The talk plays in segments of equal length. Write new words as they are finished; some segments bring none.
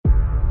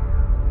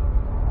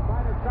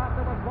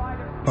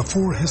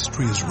Before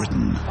history is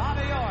written,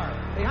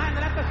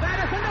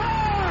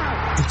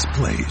 it's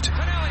played.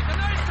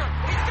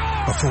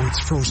 Before it's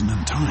frozen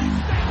in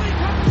time,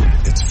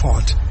 it's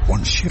fought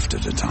one shift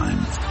at a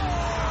time.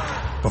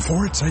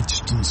 Before it's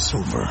etched in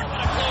silver,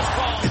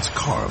 it's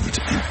carved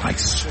in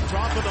ice.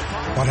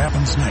 What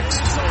happens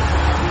next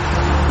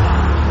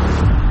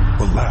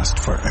will last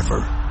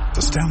forever.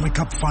 The Stanley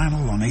Cup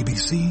Final on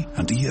ABC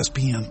and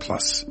ESPN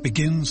Plus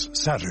begins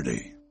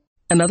Saturday.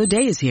 Another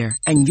day is here,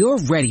 and you're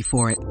ready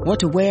for it. What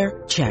to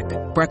wear? Check.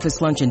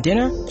 Breakfast, lunch, and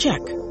dinner? Check.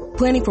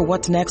 Planning for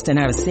what's next and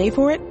how to save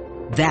for it?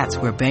 That's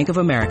where Bank of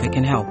America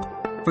can help.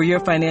 For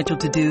your financial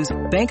to-dos,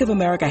 Bank of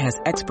America has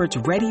experts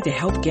ready to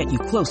help get you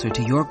closer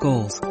to your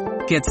goals.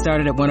 Get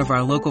started at one of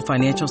our local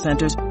financial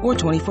centers or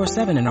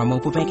 24/7 in our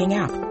mobile banking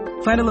app.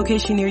 Find a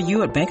location near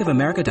you at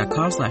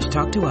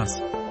bankofamerica.com/talktous.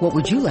 What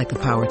would you like the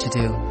power to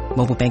do?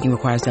 Mobile banking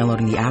requires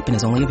downloading the app and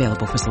is only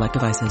available for select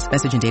devices.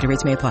 Message and data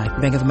rates may apply.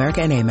 Bank of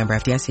America N.A., member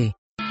FDIC.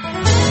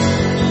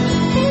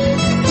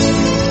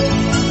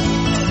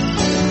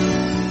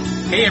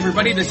 Hey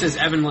everybody, this is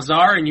Evan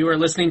Lazar, and you are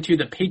listening to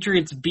the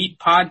Patriots Beat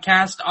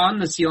podcast on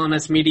the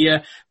CLNS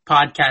Media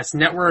Podcast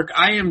Network.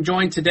 I am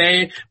joined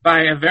today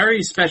by a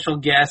very special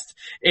guest.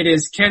 It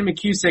is Ken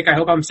McKusick. I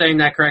hope I'm saying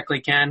that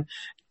correctly, Ken,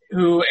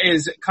 who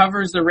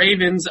covers the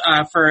Ravens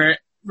for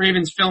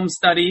Ravens Film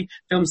Study.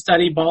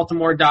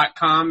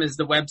 Filmstudybaltimore.com is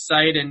the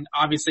website, and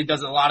obviously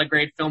does a lot of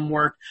great film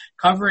work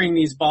covering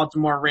these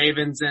Baltimore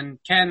Ravens. And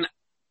Ken,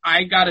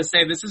 I gotta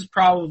say, this is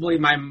probably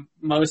my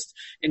most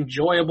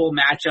enjoyable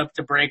matchup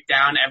to break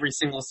down every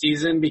single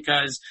season,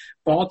 because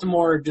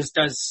Baltimore just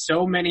does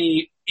so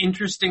many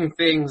interesting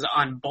things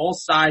on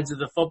both sides of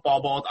the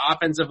football, both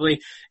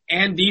offensively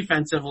and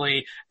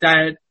defensively,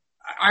 that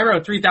I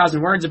wrote 3,000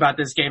 words about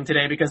this game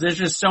today, because there's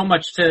just so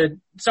much to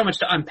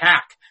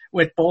unpack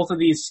with both of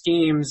these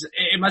schemes.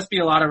 It must be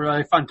a lot of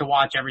really fun to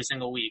watch every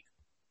single week.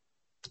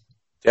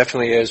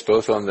 Definitely is,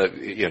 both on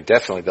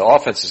definitely the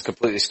offense is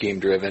completely scheme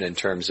driven in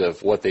terms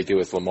of what they do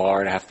with Lamar,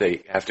 and have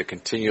to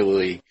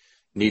continually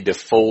need to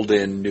fold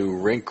in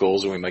new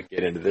wrinkles, and we might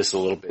get into this a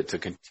little bit, to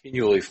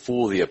continually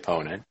fool the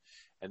opponent.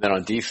 And then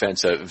on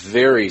defense, a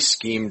very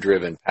scheme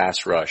driven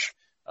pass rush,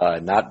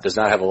 does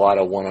not have a lot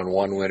of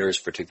one-on-one winners,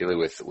 particularly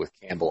with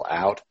Campbell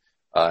out,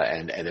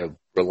 and they'll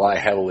rely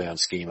heavily on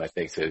scheme, I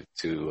think,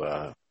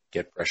 to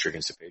get pressure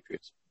against the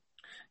Patriots.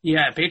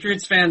 Yeah,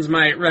 Patriots fans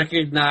might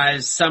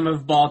recognize some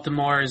of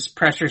Baltimore's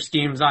pressure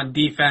schemes on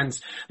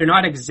defense. They're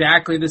not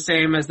exactly the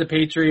same as the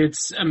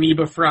Patriots'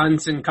 amoeba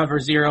fronts and cover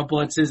zero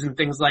blitzes and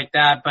things like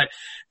that, but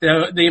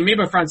the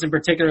amoeba fronts in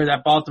particular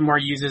that Baltimore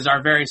uses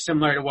are very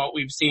similar to what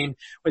we've seen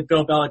with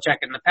Bill Belichick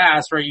in the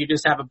past, where you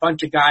just have a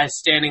bunch of guys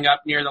standing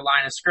up near the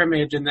line of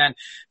scrimmage, and then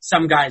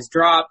some guys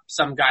drop,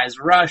 some guys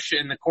rush,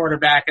 and the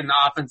quarterback and the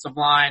offensive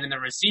line and the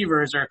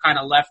receivers are kind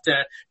of left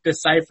to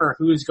decipher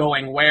who's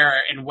going where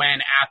and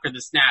when after the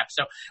snap.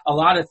 So a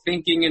lot of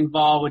thinking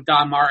involved with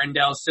Don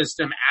Martindale's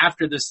system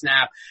after the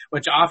snap,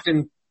 which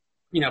often,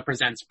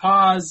 presents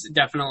pause,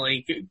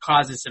 definitely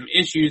causes some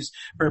issues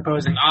for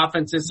opposing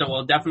offenses. So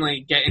we'll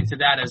definitely get into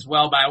that as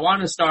well. But I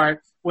want to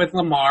start with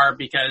Lamar,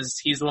 because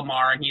he's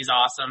Lamar and he's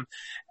awesome.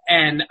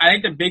 And I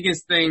think the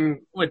biggest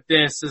thing with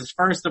this is,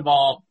 first of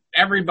all,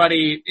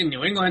 everybody in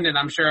New England, and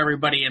I'm sure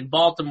everybody in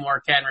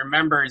Baltimore,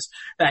 remembers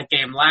that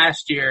game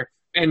last year,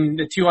 and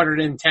the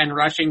 210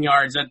 rushing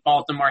yards that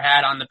Baltimore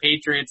had on the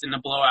Patriots in the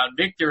blowout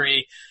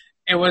victory.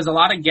 It was a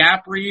lot of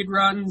gap read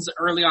runs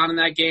early on in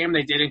that game.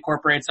 They did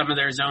incorporate some of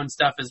their zone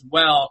stuff as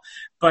well.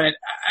 But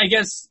I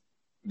guess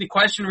the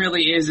question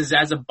really is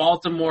as a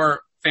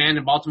Baltimore fan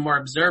and Baltimore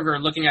observer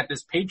looking at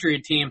this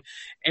Patriot team,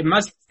 it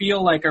must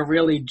feel like a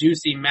really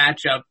juicy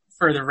matchup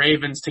for the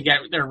Ravens to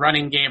get their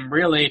running game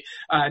really.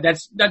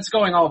 That's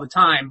going all the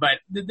time,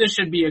 but this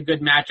should be a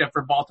good matchup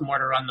for Baltimore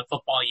to run the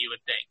football, you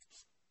would think.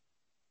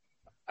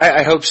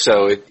 I hope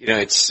so.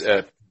 It's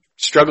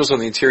struggles on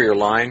the interior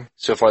line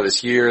so far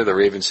this year. The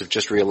Ravens have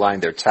just realigned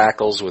their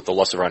tackles with the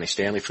loss of Ronnie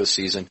Stanley for the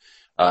season.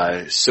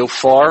 So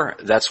far,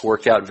 that's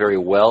worked out very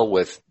well,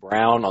 with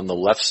Brown on the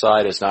left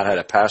side has not had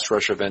a pass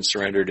rush event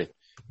surrendered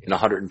in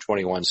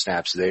 121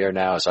 snaps there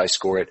now as I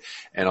score it.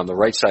 And on the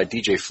right side,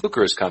 DJ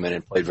Fluker has come in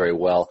and played very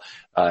well.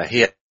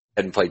 He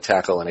hadn't played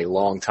tackle in a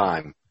long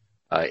time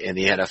in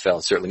the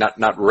NFL, certainly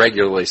not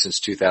regularly since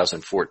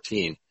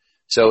 2014.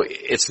 So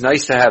it's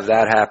nice to have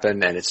that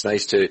happen, and it's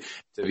nice to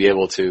be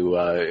able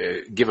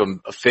to give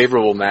them a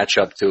favorable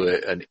matchup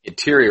to an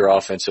interior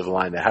offensive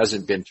line that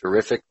hasn't been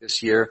terrific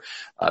this year.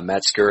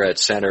 Matt Skura at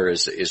center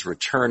is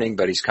returning,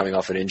 but he's coming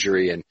off an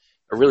injury and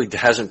really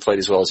hasn't played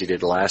as well as he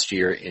did last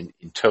year in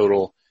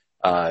total.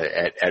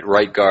 At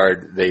right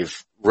guard,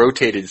 they've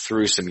rotated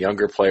through some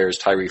younger players.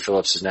 Tyree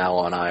Phillips is now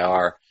on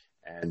IR,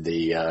 and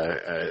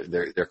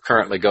they're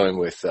currently going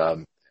with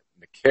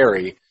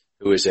McCary,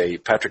 who is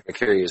Patrick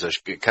McCary is a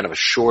kind of a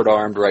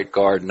short-armed right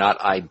guard,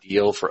 not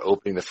ideal for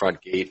opening the front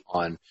gate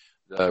on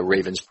the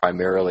Ravens'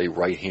 primarily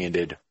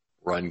right-handed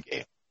run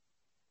game.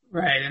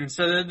 Right. And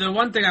so the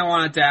one thing I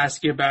wanted to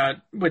ask you about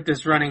with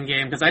this running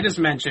game, because I just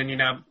mentioned,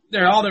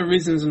 there are all the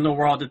reasons in the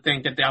world to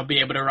think that they'll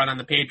be able to run on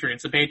the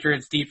Patriots. The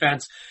Patriots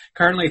defense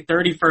currently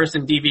 31st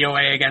in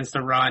DVOA against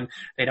the run.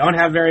 They don't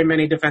have very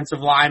many defensive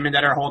linemen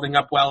that are holding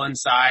up well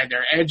inside.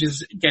 Their edge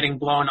is getting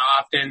blown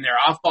often. Their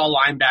off-ball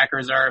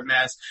linebackers are a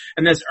mess.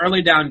 And this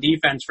early down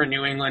defense for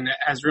New England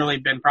has really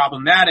been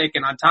problematic.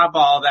 And on top of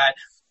all that,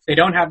 they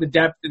don't have the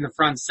depth in the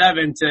front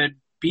seven to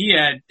be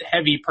a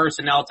heavy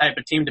personnel type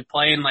of team to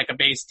play in like a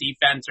base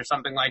defense or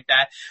something like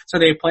that. So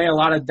they play a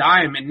lot of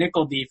dime and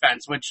nickel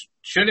defense, which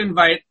should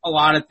invite a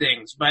lot of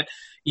things. But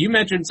you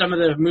mentioned some of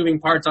the moving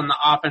parts on the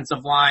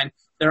offensive line.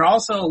 They're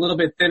also a little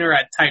bit thinner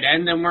at tight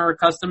end than we're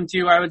accustomed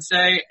to, I would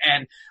say.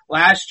 And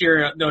last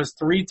year, those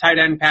 3 tight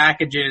end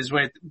packages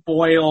with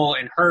Boyle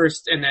and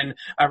Hurst and then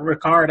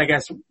Ricard, I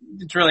guess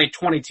it's really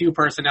 22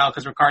 personnel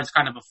because Ricard's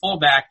kind of a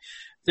fullback.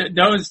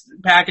 Those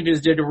packages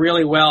did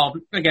really well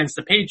against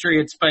the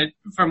Patriots, but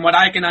from what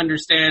I can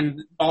understand,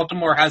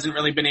 Baltimore hasn't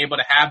really been able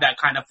to have that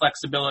kind of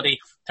flexibility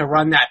to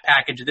run that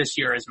package this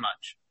year as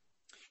much.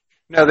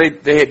 No,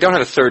 they don't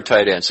have a third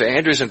tight end. So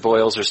Andrews and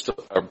Boyle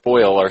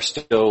are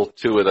still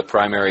 2 of the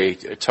primary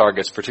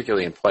targets,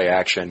 particularly in play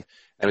action.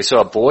 And we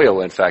saw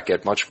Boyle, in fact,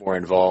 get much more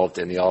involved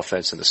in the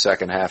offense in the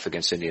second half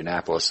against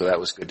Indianapolis, so that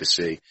was good to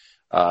see.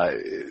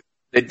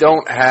 They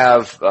don't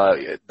have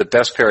the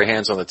best pair of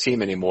hands on the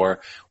team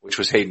anymore, which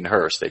was Hayden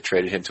Hurst. They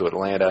traded him to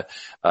Atlanta.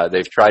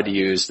 They've tried to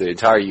use the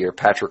entire year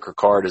Patrick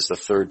Ricard as the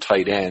third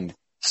tight end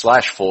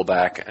 /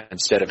 fullback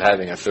instead of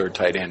having a third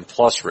tight end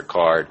plus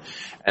Ricard.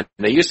 And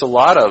they used a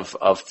lot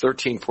of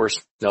 13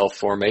 personnel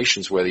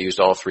formations where they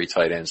used all 3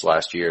 tight ends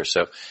last year.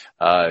 So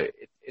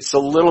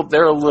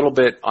they're a little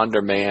bit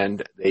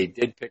undermanned. They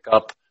did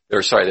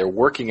they're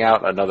working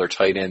out another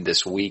tight end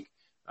this week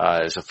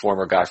as a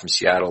former guy from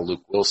Seattle,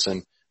 Luke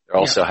Wilson. They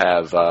also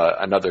have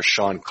another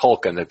Sean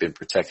Culkin they've been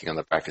protecting on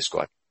the practice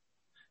squad.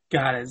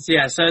 Got it.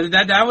 Yeah, so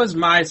that was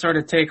my sort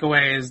of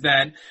takeaway is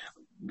that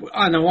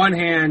on the one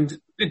hand,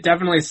 it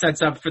definitely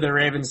sets up for the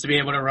Ravens to be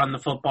able to run the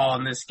football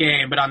in this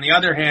game. But on the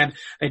other hand,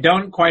 they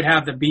don't quite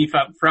have the beef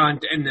up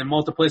front and the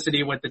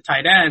multiplicity with the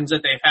tight ends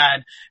that they've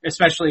had,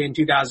 especially in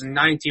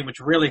 2019, which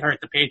really hurt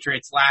the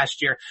Patriots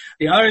last year.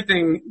 The other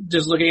thing,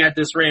 just looking at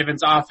this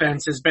Ravens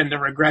offense, has been the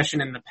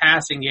regression in the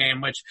passing game,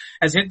 which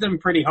has hit them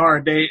pretty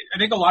hard. I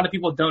think a lot of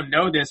people don't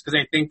know this because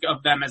they think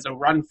of them as a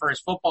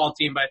run-first football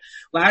team, but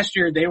last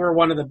year they were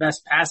one of the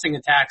best passing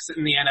attacks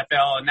in the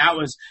NFL, and that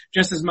was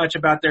just as much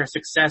about their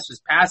success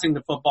as passing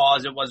the football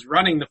as it was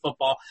running the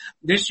football.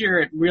 This year,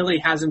 it really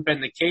hasn't been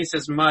the case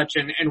as much.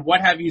 And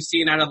what have you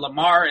seen out of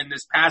Lamar in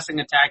this passing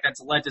attack that's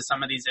led to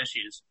some of these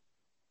issues?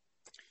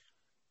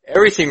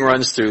 Everything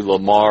runs through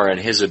Lamar and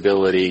his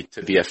ability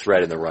to be a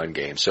threat in the run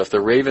game. So if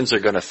the Ravens are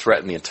going to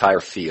threaten the entire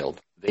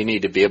field, they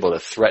need to be able to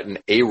threaten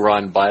a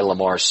run by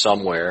Lamar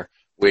somewhere,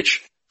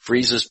 which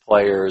freezes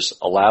players,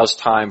 allows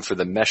time for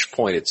the mesh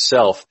point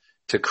itself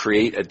to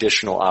create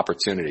additional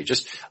opportunity.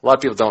 Just a lot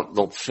of people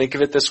don't think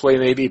of it this way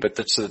maybe, but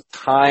that's the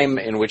time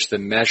in which the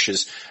mesh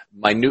is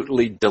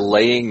minutely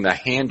delaying the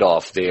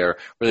handoff there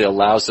really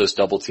allows those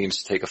double teams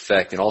to take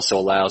effect and also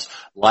allows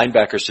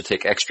linebackers to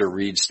take extra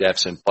read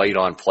steps and bite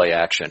on play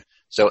action.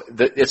 So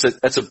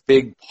that's a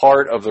big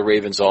part of the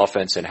Ravens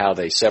offense and how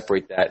they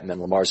separate that, and then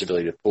Lamar's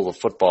ability to pull the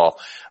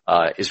football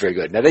is very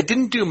good. Now, they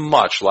didn't do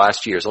much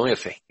last year. There's only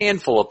a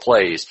handful of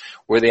plays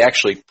where they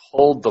actually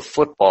pulled the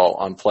football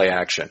on play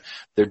action.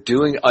 They're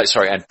doing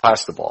and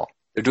passed the ball.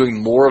 They're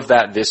doing more of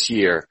that this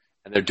year,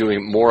 and they're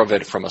doing more of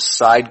it from a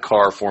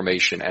sidecar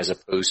formation as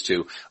opposed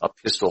to a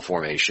pistol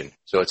formation.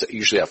 So it's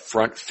usually a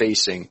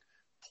front-facing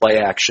play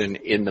action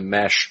in the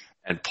mesh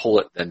and pull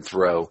it then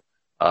throw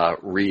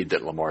read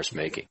that Lamar's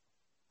making.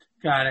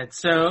 Got it.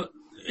 So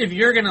if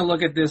you're going to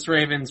look at this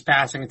Ravens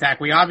passing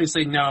attack, we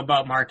obviously know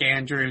about Mark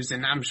Andrews,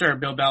 and I'm sure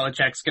Bill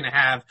Belichick's going to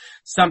have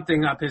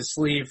something up his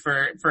sleeve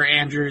for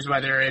Andrews,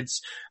 whether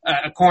it's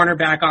a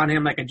cornerback on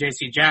him like a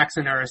J.C.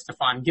 Jackson or a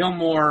Stephon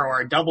Gilmore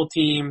or double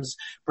teams,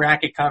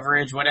 bracket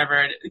coverage,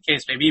 whatever the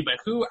case may be. But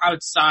who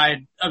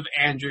outside of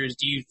Andrews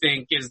do you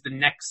think is the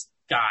next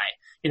guy?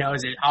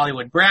 Is it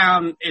Hollywood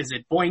Brown? Is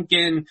it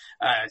Boykin?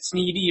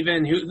 Snead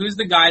even? Who's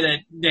the guy that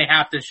they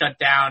have to shut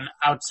down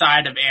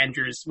outside of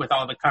Andrews with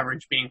all the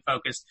coverage being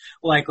focused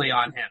likely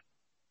on him?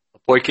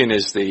 Boykin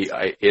is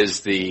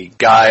the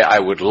guy I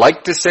would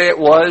like to say it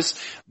was,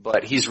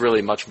 but he's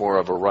really much more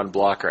of a run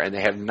blocker, and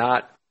they have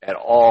not at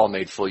all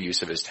made full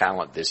use of his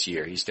talent this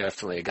year. He's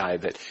definitely a guy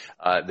that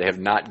they have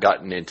not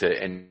gotten into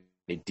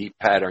any deep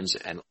patterns,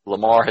 and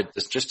Lamar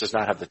just does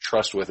not have the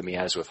trust with him he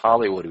has with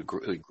Hollywood,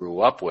 who he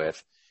grew up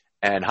with.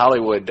 And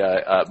Hollywood,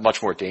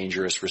 much more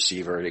dangerous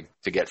receiver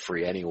to get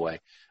free anyway.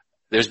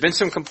 There's been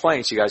some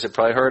complaints. You guys have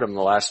probably heard them in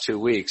the last 2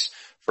 weeks.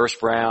 First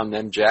Brown,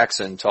 then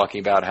Jackson,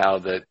 talking about how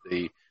the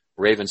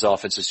Ravens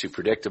offense is too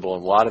predictable.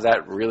 And a lot of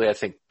that really, I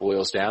think,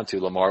 boils down to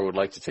Lamar would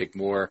like to take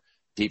more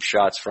deep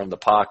shots from the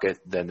pocket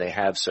than they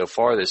have so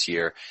far this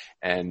year.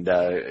 And,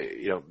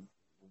 there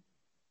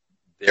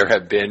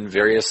have been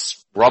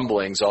various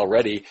rumblings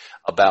already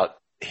about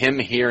him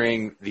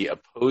hearing the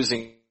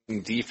opposing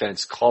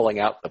defense calling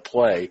out the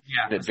play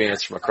in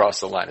advance from across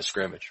the line of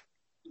scrimmage.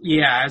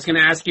 Yeah, I was going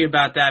to ask you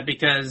about that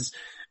because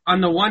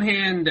on the one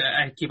hand,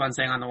 I keep on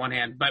saying on the one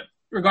hand, but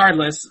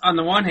regardless, on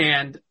the one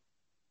hand,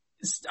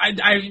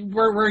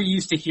 we're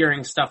used to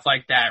hearing stuff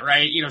like that,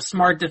 right? You know,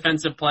 smart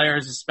defensive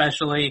players,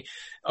 especially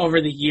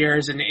over the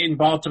years. And in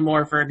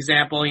Baltimore, for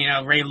example, you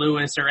know, Ray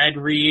Lewis or Ed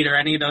Reed or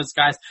any of those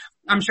guys,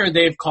 I'm sure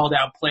they've called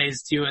out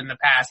plays too in the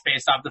past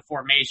based off the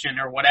formation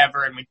or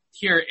whatever. And we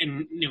hear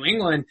in New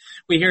England,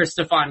 we hear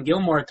Stephon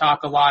Gilmore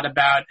talk a lot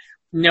about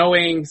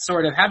knowing,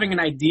 sort of having an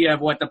idea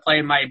of what the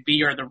play might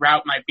be or the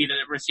route might be that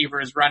the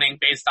receiver is running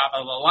based off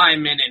of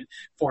alignment and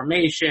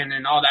formation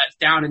and all that,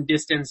 down and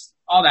distance,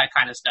 all that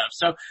kind of stuff.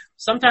 So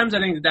sometimes I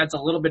think that that's a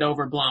little bit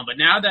overblown. But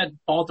now that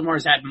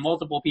Baltimore's had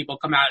multiple people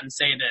come out and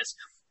say this,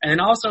 and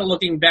then also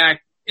looking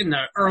back in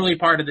the early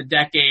part of the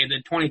decade, the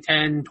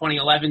 2010,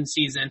 2011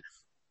 season,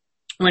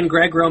 when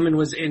Greg Roman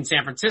was in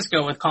San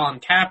Francisco with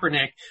Colin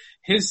Kaepernick,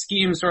 his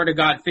scheme sort of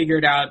got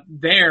figured out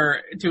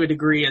there to a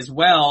degree as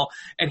well,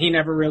 and he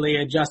never really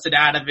adjusted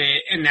out of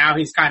it. And now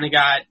he's kind of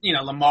got, you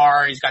know,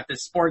 Lamar, he's got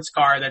this sports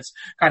car that's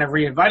kind of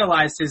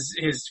revitalized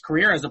his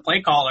career as a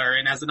play caller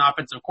and as an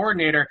offensive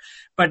coordinator.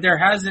 But there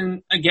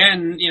hasn't,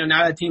 again, you know,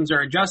 now that teams are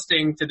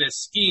adjusting to this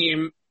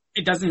scheme,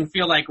 it doesn't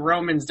feel like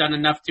Roman's done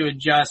enough to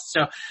adjust.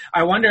 So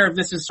I wonder if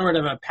this is sort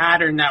of a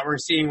pattern that we're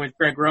seeing with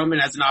Greg Roman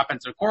as an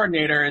offensive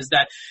coordinator, is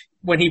that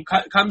when he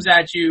comes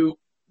at you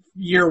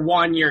year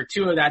one, year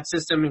two of that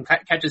system and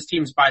catches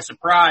teams by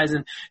surprise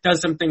and does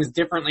some things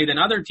differently than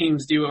other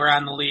teams do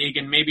around the league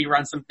and maybe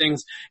run some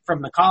things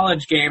from the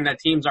college game that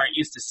teams aren't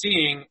used to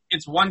seeing,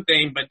 it's one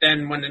thing. But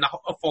then when in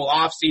a full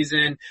off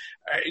season,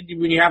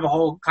 when you have a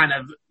whole kind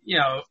of, you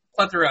know,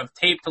 plethora of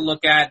tape to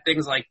look at,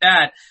 things like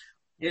that,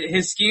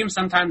 his scheme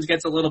sometimes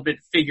gets a little bit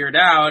figured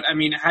out. I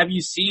mean, have you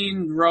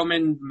seen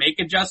Roman make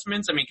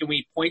adjustments? I mean, can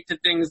we point to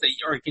things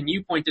or can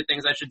you point to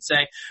things, I should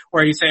say,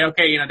 where you say,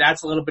 okay, you know,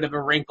 that's a little bit of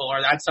a wrinkle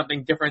or that's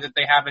something different that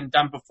they haven't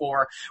done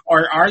before?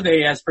 Or are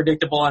they as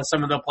predictable as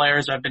some of the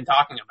players I've been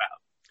talking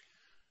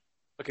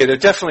about? Okay, they're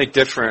definitely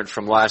different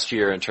from last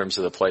year in terms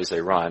of the plays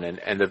they run.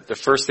 And the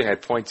first thing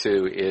I'd point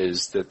to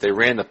is that they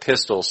ran the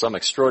pistol some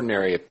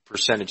extraordinary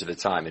percentage of the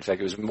time. In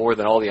fact, it was more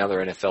than all the other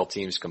NFL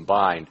teams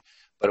combined.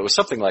 But it was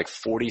something like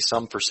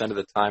 40% of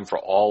the time for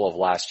all of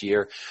last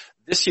year.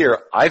 This year,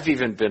 I've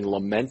even been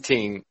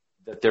lamenting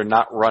that they're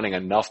not running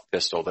enough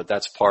pistol,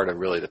 that's part of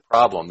really the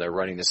problem. They're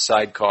running the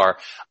sidecar.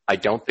 I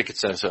don't think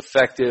it's as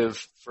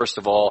effective, first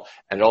of all,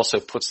 and it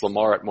also puts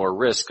Lamar at more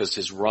risk because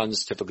his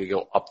runs typically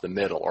go up the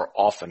middle, or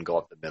often go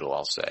up the middle,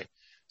 I'll say.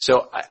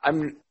 So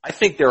I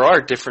think there are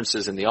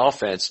differences in the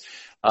offense.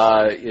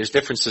 There's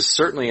differences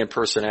certainly in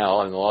personnel,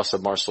 and the loss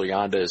of Marcel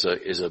Yanda is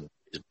a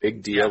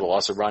big deal. The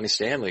loss of Ronnie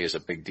Stanley is a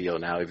big deal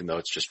now, even though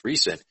it's just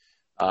recent.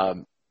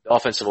 The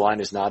offensive line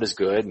is not as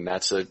good, and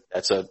that's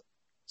a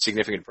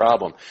significant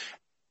problem.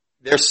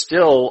 They're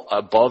still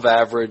above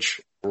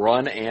average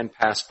run and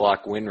pass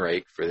block win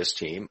rate for this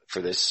team,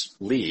 for this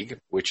league,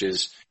 which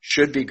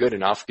should be good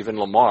enough, given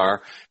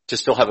Lamar, to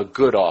still have a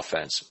good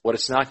offense. What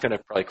it's not going to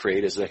probably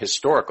create is the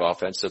historic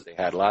offense that they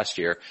had last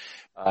year.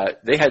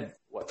 They had,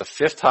 the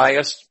fifth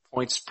highest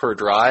points per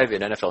drive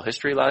in NFL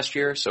history last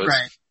year. So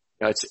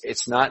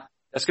it's not,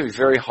 that's going to be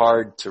very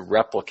hard to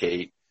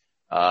replicate.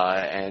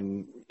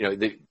 And, you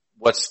know,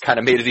 what's kind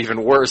of made it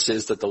even worse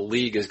is that the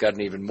league has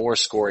gotten even more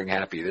scoring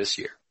happy this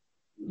year.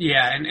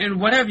 Yeah,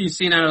 and what have you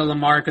seen out of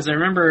Lamar? Because I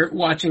remember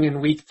watching in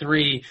week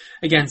 3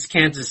 against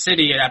Kansas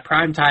City at that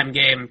primetime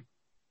game,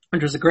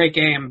 which was a great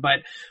game,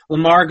 but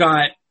Lamar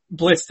got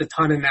blitzed a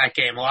ton in that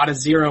game, a lot of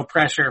zero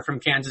pressure from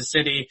Kansas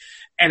City,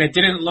 and it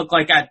didn't look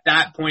like at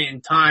that point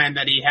in time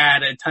that he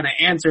had a ton of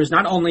answers,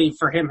 not only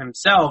for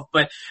himself,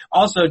 but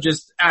also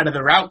just out of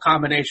the route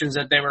combinations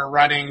that they were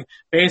running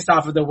based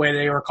off of the way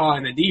they were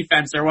calling the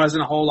defense. There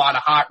wasn't a whole lot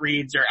of hot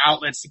reads or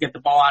outlets to get the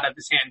ball out of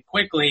his hand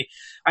quickly.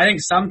 I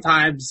think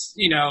sometimes,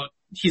 you know,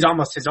 he's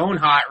almost his own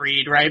hot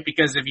read, right?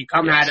 Because if you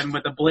come at him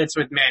with a blitz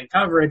with man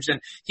coverage, then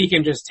he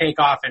can just take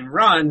off and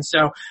run.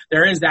 So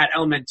there is that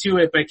element to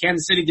it, but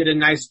Kansas City did a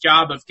nice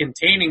job of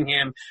containing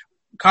him,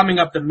 coming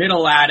up the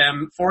middle at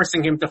him,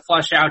 forcing him to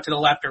flush out to the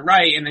left or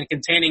right, and then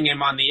containing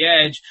him on the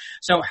edge.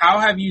 So how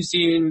have you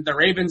seen the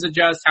Ravens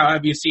adjust? How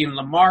have you seen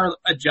Lamar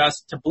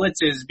adjust to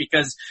blitzes?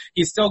 Because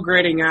he's still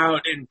grading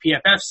out in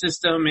PFF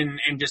system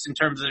and just in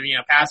terms of, you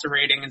know, passer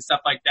rating and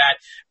stuff like that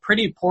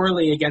pretty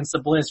poorly against the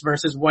blitz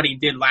versus what he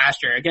did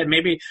last year. Again,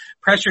 maybe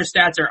pressure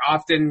stats are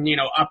often, you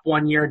know, up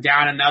one year,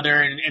 down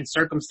another, and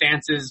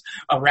circumstances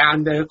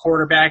around the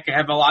quarterback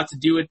have a lot to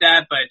do with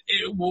that.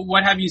 But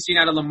what have you seen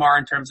out of Lamar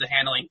in terms of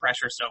handling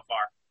pressure so far?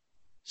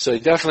 So he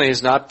definitely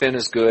has not been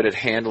as good at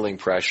handling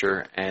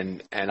pressure,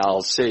 and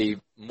I'll say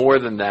more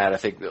than that. I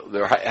think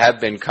there have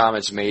been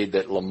comments made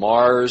that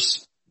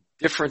Lamar's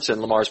difference in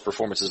Lamar's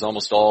performance is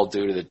almost all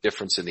due to the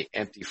difference in the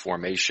empty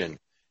formation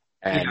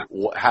and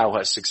how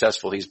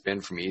successful he's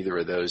been from either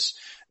of those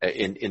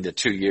in the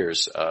 2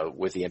 years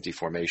with the empty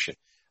formation.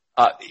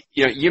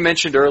 You know, you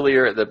mentioned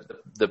earlier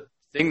the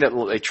thing that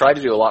they tried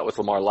to do a lot with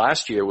Lamar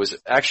last year was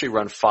actually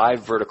run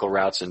 5 vertical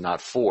routes and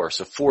not 4.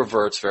 So 4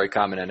 verts, very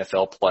common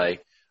NFL play.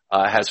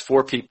 Has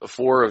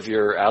 4 of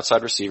your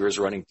outside receivers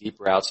running deep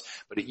routes,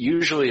 but it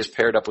usually is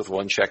paired up with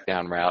 1 check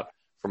down route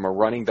from a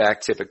running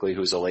back, typically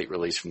who's a late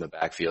release from the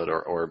backfield,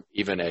 or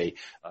even a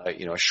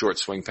short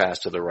swing pass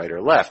to the right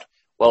or left.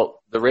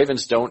 Well, the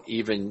Ravens don't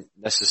even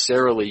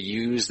necessarily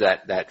use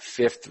that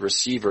 5th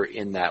receiver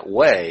in that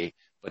way,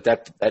 but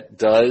that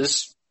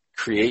does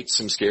create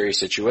some scary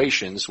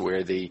situations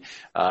where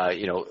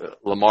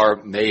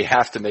Lamar may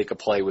have to make a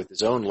play with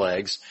his own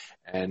legs.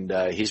 And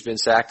he's been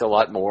sacked a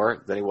lot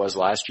more than he was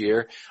last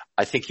year.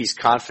 I think he's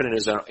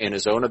confident in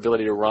his own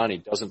ability to run. He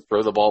doesn't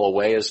throw the ball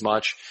away as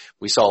much.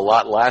 We saw a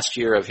lot last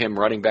year of him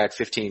running back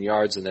 15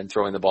 yards and then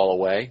throwing the ball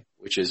away,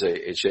 which is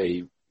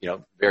a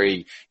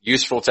very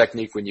useful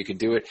technique when you can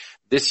do it.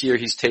 This year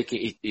he's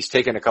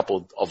taken a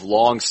couple of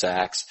long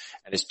sacks,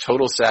 and his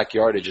total sack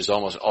yardage is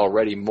almost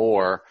already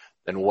more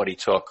than what he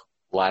took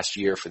last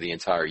year for the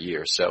entire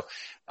year. So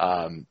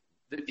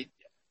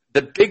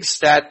the big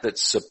stat that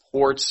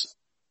supports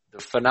the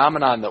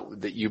phenomenon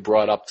that you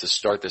brought up to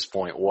start this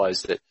point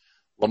was that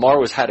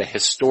Lamar had a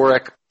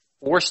historic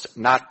forced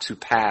not to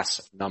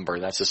pass number.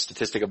 That's a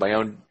statistic of my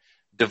own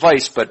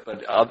device, but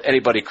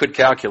anybody could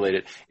calculate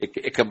it.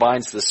 It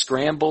combines the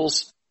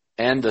scrambles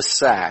and the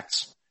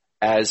sacks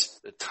as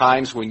the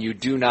times when you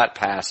do not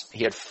pass.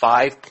 He had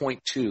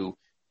 5.2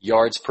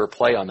 yards per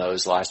play on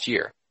those last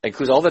year. That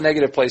includes all the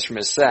negative plays from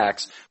his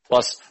sacks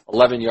plus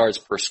 11 yards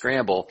per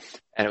scramble,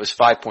 and it was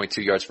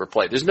 5.2 yards per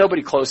play. There's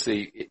nobody close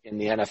in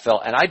the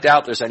NFL, and I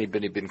doubt there's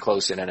anybody been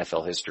close in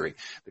NFL history,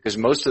 because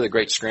most of the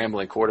great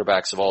scrambling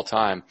quarterbacks of all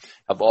time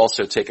have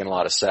also taken a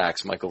lot of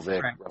sacks. Michael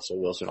Vick, right.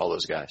 Russell Wilson, all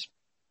those guys.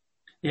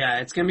 Yeah,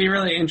 it's going to be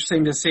really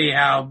interesting to see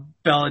how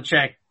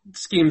Belichick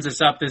schemes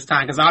this up this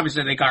time, because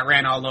obviously they got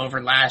ran all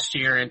over last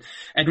year,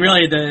 and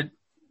really the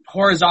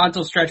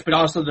horizontal stretch, but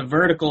also the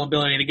vertical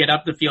ability to get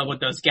up the field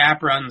with those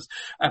gap runs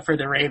for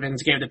the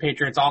Ravens gave the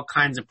Patriots all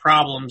kinds of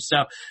problems.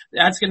 So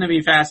that's going to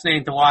be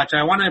fascinating to watch.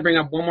 I want to bring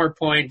up one more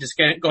point, just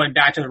going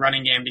back to the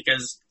running game,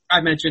 because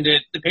I mentioned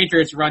it. The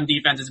Patriots' run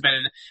defense has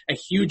been a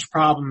huge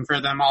problem for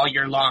them all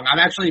year long. I'm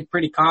actually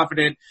pretty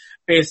confident,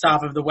 based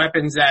off of the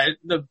weapons that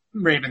the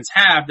Ravens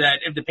have, that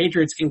if the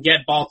Patriots can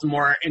get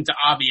Baltimore into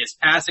obvious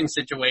passing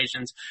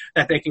situations,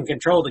 that they can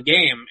control the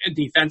game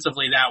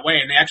defensively that way.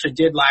 And they actually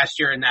did last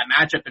year in that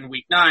matchup in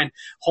Week 9,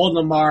 hold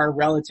Lamar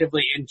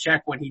relatively in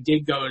check when he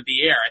did go to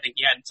the air. I think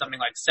he had something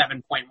like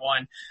 7.1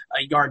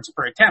 yards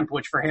per attempt,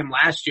 which for him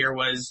last year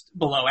was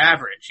below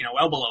average,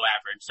 well below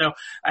average. So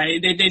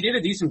they did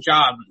a decent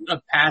job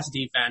of pass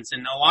defense,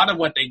 and a lot of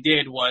what they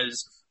did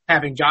was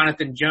having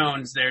Jonathan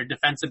Jones, their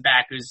defensive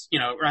back, who's,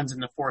 runs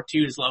in the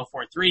 4.2s, low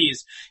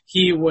 4.3s,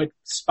 he would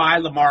spy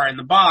Lamar in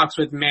the box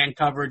with man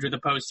coverage with a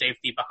post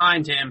safety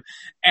behind him.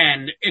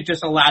 And it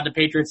just allowed the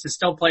Patriots to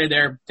still play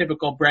their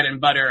typical bread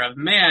and butter of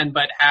man,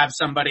 but have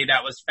somebody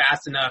that was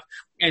fast enough.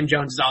 And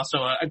Jones is also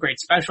a great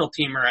special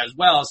teamer as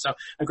well. So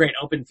a great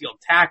open field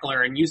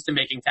tackler and used to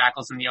making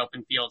tackles in the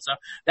open field. So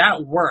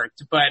that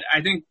worked. But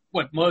I think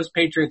what most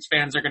Patriots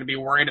fans are going to be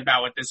worried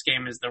about with this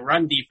game is the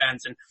run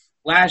defense. And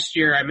last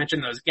year, I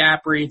mentioned those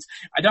gap reads.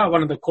 I thought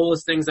one of the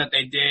coolest things that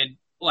they did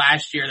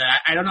last year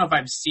that I don't know if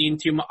I've seen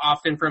too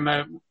often from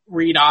a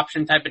read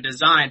option type of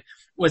design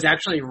was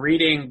actually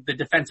reading the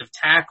defensive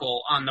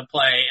tackle on the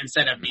play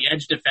instead of the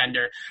edge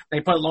defender. They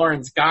put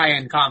Lawrence Guy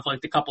in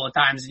conflict a couple of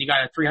times, and you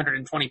got a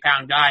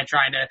 320-pound guy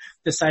trying to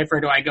decipher,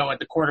 do I go with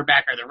the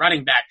quarterback or the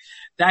running back?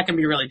 That can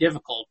be really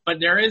difficult. But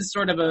there is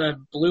sort of a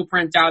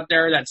blueprint out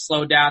there that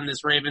slowed down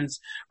this Ravens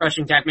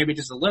rushing attack maybe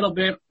just a little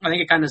bit. I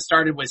think it kind of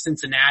started with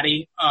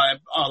Cincinnati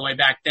all the way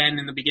back then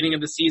in the beginning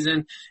of the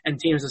season, and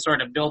teams have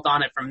sort of built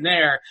on it from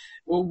there.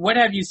 What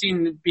have you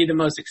seen be the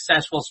most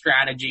successful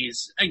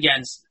strategies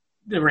against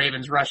the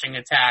Ravens rushing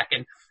attack,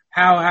 and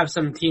how have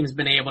some teams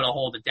been able to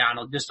hold it down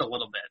just a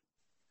little bit?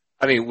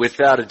 I mean,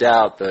 without a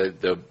doubt,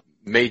 the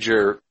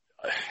major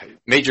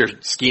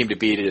scheme to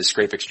beat it is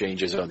scrape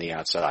exchanges on the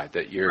outside.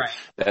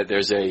 That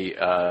there's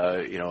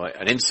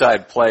an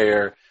inside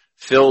player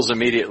fills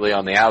immediately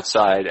on the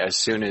outside as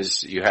soon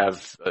as you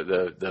have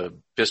the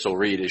pistol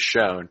read is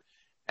shown,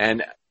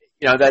 and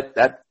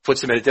that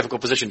puts them in a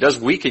difficult position. It does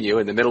weaken you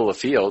in the middle of the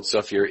field. So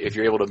if you're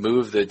able to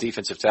move the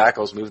defensive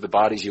tackles, move the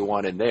bodies you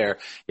want in there,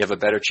 you have a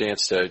better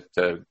chance to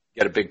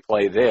get a big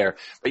play there.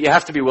 But you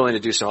have to be willing to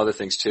do some other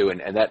things too,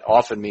 and that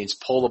often means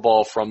pull the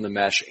ball from the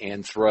mesh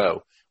and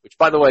throw, which,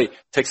 by the way,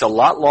 takes a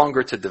lot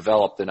longer to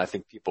develop than I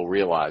think people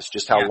realize,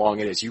 just how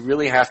long it is. You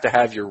really have to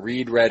have your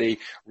read ready.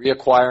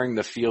 Reacquiring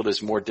the field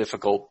is more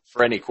difficult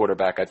for any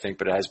quarterback, I think,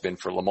 but it has been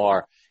for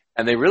Lamar.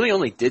 And they really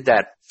only did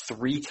that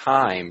 3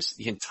 times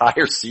the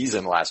entire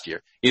season last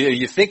year.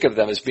 You think of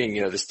them as being,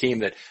 this team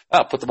that,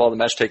 put the ball in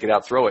the mesh, take it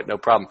out, throw it, no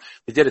problem.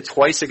 They did it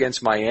twice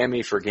against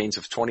Miami for gains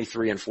of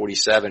 23 and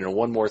 47, and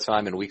one more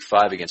time in Week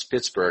 5 against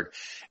Pittsburgh,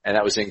 and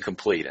that was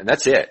incomplete. And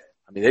that's it.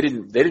 I mean,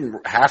 they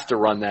didn't have to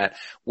run that.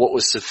 What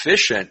was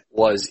sufficient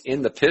was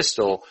in the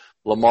pistol,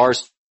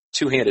 Lamar's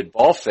two-handed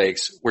ball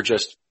fakes were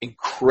just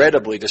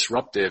incredibly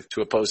disruptive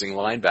to opposing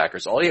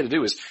linebackers. All he had to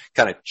do was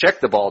kind of check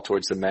the ball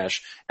towards the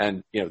mesh,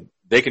 and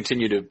they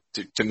continue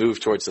to move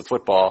towards the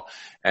football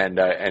and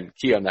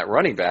key on that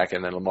running back,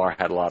 and then Lamar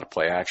had a lot of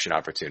play action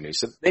opportunities.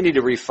 So they need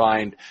to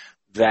refine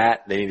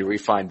that. They need to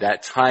refine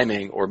that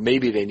timing, or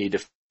maybe they need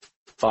to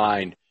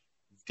find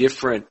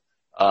different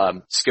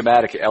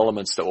schematic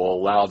elements that will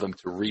allow them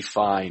to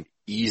refine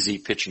easy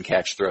pitch and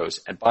catch throws.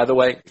 And by the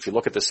way, if you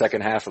look at the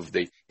second half of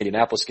the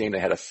Indianapolis game, they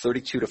had a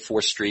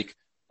 32-4 streak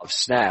of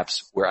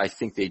snaps where I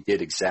think they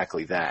did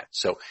exactly that.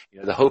 So,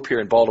 the hope here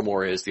in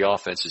Baltimore is the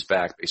offense is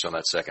back based on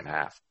that second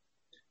half.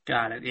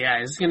 Got it. Yeah,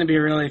 it's going to be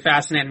a really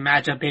fascinating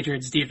matchup.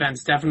 Patriots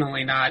defense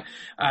definitely not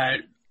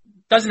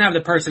doesn't have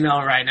the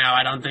personnel right now,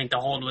 I don't think, to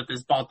hold with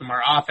this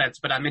Baltimore offense,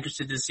 but I'm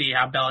interested to see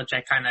how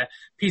Belichick kind of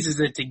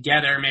pieces it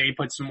together, maybe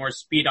put some more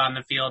speed on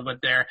the field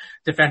with their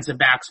defensive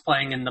backs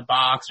playing in the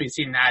box. We've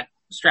seen that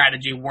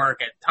strategy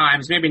work at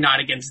times, maybe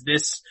not against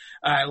this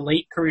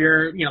later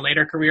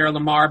career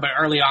Lamar, but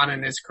early on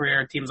in his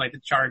career, teams like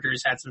the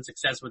Chargers had some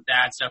success with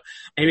that. So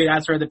maybe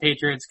that's where the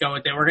Patriots go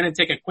with it. We're going to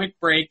take a quick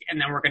break, and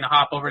then we're going to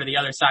hop over to the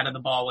other side of the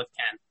ball with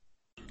Ken.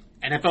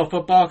 NFL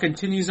football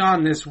continues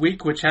on this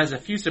week, which has a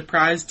few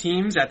surprise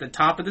teams at the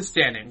top of the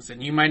standings.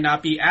 And you might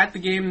not be at the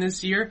game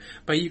this year,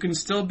 but you can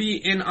still be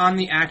in on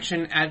the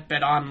action at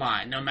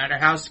BetOnline. No matter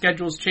how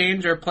schedules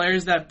change or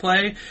players that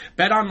play,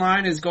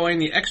 BetOnline is going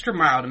the extra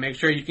mile to make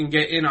sure you can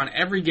get in on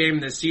every game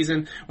this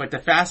season with the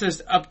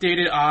fastest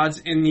updated odds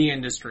in the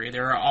industry.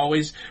 There are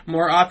always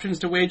more options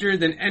to wager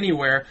than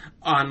anywhere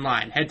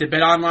online. Head to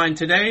BetOnline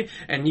today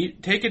and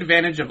take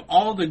advantage of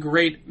all the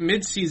great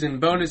mid-season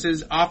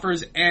bonuses,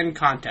 offers, and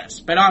contests.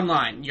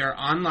 BetOnline, your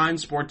online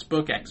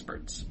sportsbook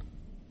experts.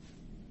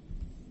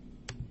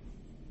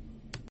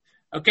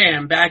 Okay,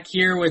 I'm back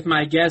here with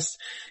my guest,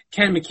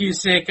 Ken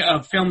McKusick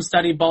of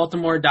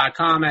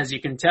FilmStudyBaltimore.com. As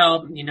you can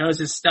tell, he knows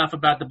his stuff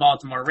about the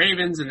Baltimore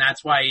Ravens, and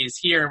that's why he's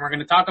here. And we're going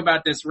to talk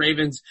about this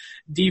Ravens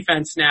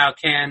defense now,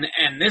 Ken,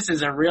 and this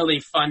is a really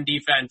fun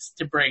defense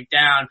to break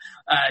down.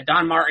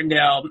 Don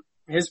Martindale,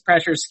 his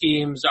pressure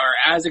schemes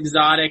are as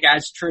exotic,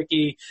 as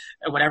tricky,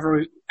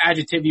 whatever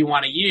adjective you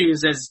want to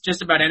use, as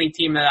just about any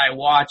team that I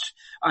watch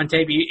on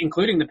tape,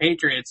 including the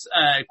Patriots,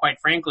 quite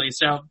frankly.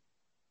 So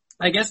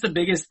I guess the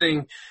biggest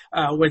thing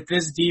with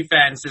this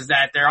defense is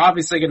that they're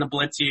obviously going to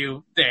blitz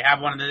you. They have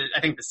one of the,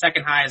 I think, the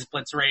second highest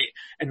blitz rate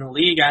in the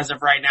league as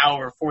of right now,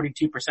 over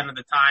 42% of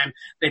the time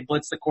they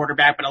blitz the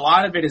quarterback. But a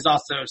lot of it is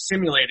also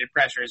simulated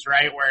pressures,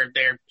 right, where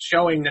they're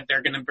showing that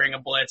they're going to bring a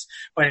blitz,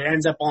 but it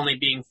ends up only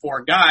being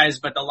 4 guys,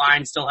 but the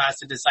line still has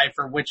to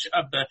decipher which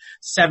of the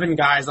 7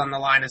 guys on the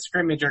line of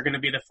scrimmage are going to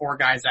be the 4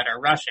 guys that are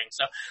rushing.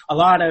 So a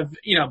lot of,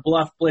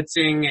 bluff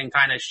blitzing and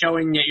kind of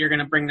showing that you're going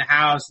to bring the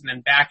house and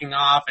then backing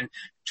off and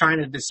trying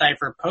to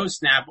decipher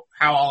post-snap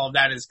how all of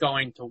that is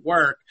going to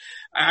work.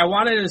 I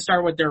wanted to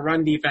start with their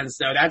run defense,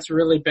 though. That's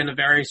really been a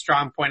very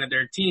strong point of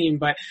their team.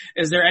 But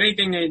is there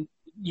anything that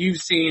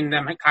you've seen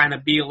them kind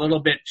of be a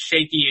little bit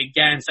shaky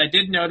against? I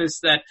did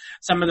notice that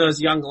some of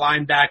those young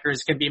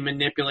linebackers can be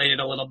manipulated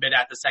a little bit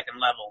at the second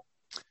level.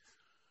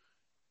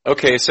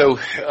 Okay, so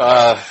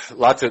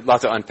lot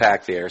to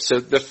unpack there. So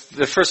the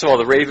first of all,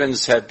 the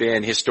Ravens have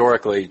been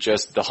historically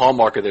just the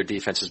hallmark of their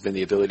defense has been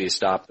the ability to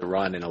stop the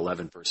run in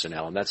 11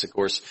 personnel, and that's of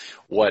course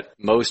what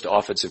most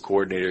offensive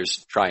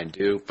coordinators try and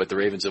do. But the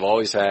Ravens have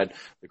always had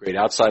the great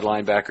outside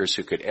linebackers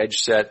who could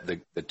edge set,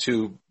 the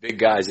 2 big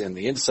guys in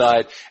the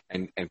inside,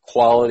 and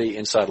quality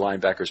inside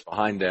linebackers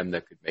behind them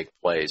that could make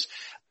plays.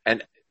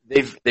 And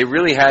they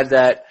really had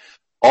that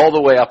all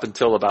the way up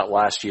until about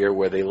last year,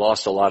 where they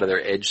lost a lot of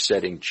their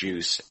edge-setting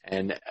juice.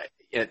 And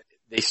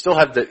they still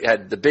had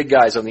the big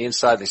guys on the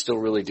inside. They still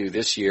really do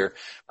this year,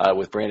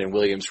 with Brandon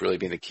Williams really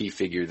being the key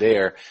figure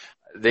there.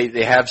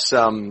 They have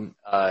some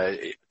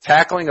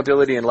tackling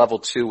ability in level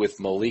 2 with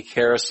Malik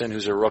Harrison,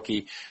 who's a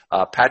rookie.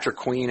 Patrick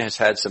Queen has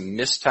had some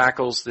missed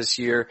tackles this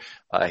year.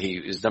 He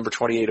is number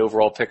 28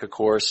 overall pick, of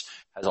course.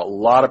 Has a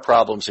lot of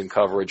problems in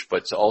coverage,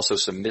 but also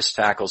some missed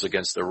tackles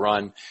against the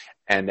run.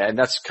 And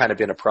that's kind of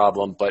been a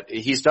problem, but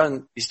he's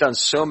had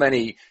so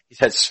many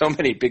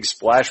big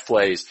splash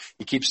plays.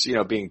 He keeps,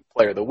 being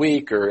player of the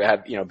week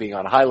or being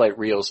on highlight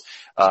reels,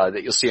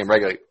 that you'll see him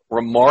regularly.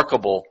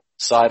 Remarkable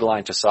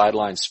sideline to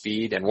sideline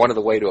speed. And one of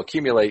the way to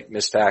accumulate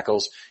missed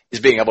tackles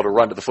is being able to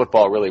run to the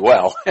football really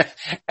well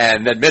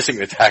and then missing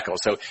the tackle.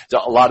 So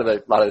a lot of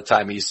the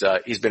time he's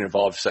been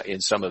involved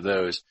in some of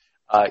those.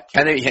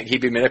 Can he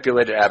be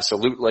manipulated?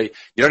 Absolutely.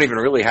 You don't even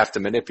really have to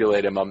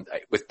manipulate him.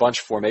 With bunch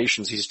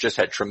formations, he's just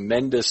had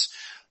tremendous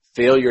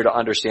failure to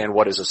understand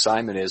what his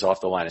assignment is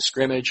off the line of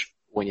scrimmage.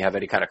 When you have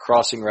any kind of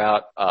crossing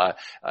route,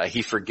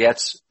 he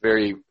forgets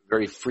very,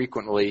 very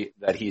frequently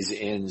that he's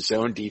in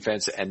zone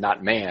defense and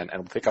not man,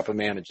 and will pick up a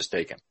man and just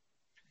take him.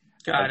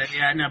 Got it.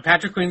 Yeah, no,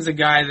 Patrick Queen's a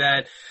guy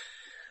that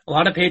a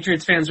lot of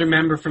Patriots fans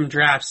remember from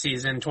draft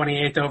season,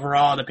 28th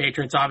overall. The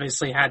Patriots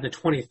obviously had the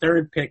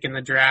 23rd pick in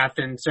the draft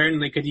and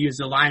certainly could use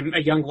a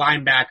young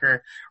linebacker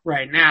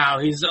right now.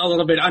 He's a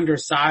little bit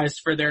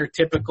undersized for their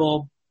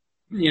typical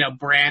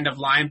brand of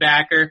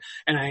linebacker.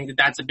 And I think that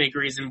that's a big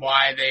reason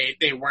why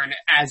they weren't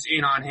as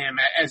in on him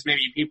as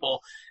maybe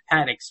people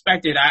had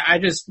expected. I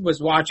just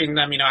was watching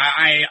them.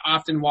 I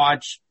often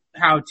watch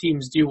how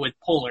teams do with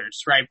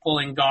pullers, right?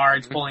 Pulling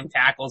guards, pulling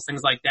tackles,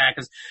 things like that,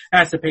 because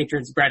that's the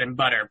Patriots' bread and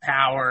butter,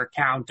 power,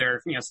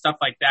 counter, stuff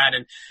like that.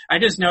 And I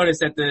just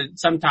noticed that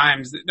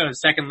sometimes those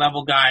second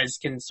level guys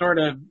can sort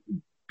of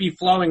be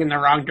flowing in the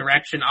wrong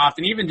direction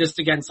often, even just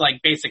against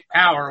like basic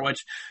power,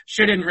 which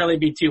shouldn't really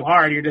be too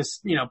hard. You're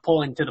just,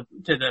 pulling to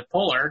the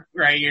puller,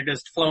 right? You're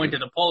just flowing to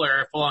the puller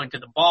or flowing to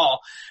the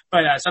ball.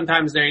 But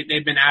sometimes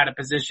they've been out of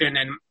position,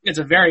 and it's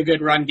a very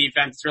good run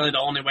defense. It's really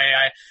the only way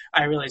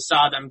I really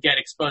saw them get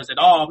exposed at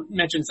all.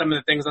 Mentioned some of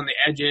the things on the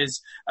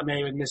edges,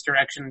 maybe with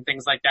misdirection and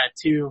things like that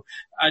too.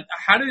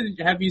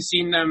 Have you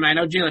seen them? I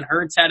know Jalen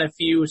Hurts had a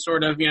few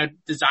sort of,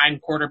 design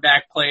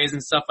quarterback plays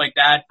and stuff like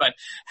that, but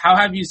how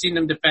have you seen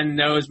them defend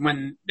those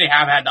when they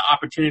have had the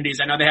opportunities?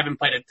 I know they haven't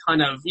played a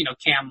ton of,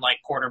 Cam-like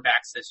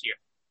quarterbacks this year.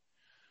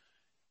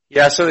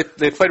 Yeah, so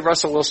they played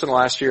Russell Wilson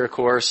last year, of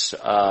course.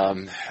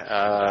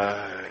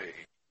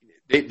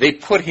 They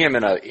put him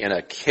in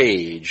a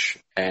cage,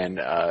 and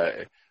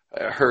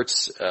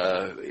Hurts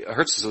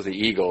is with the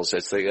Eagles.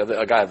 It's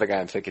the guy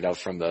I'm thinking of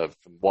from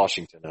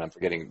Washington, and I'm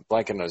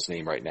blanking on his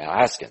name right now.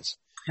 Haskins,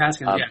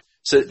 yeah.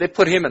 So they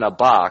put him in a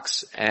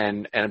box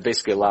and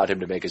basically allowed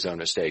him to make his own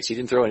mistakes. He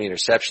didn't throw any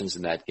interceptions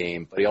in that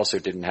game, but he also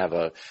didn't have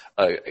the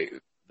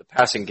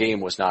passing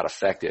game was not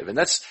effective. And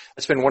that's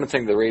been one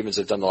thing the Ravens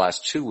have done the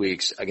last 2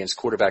 weeks against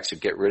quarterbacks who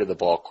get rid of the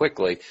ball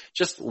quickly.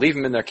 Just leave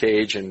them in their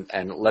cage and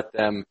let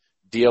them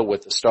deal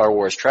with the Star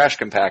Wars trash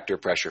compactor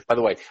pressure. By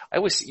the way, I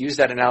always use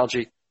that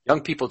analogy.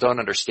 Young people don't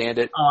understand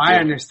it. Oh, I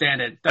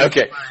understand it.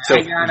 Okay, so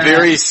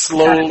very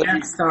slowly. I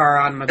got a Star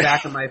on the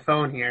back of my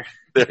phone here.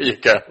 There you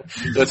go.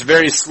 So it's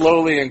very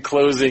slowly and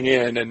closing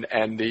in,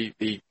 and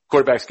the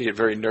quarterbacks can get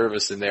very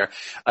nervous in there.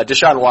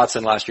 Deshaun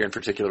Watson last year in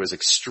particular was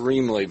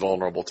extremely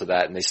vulnerable to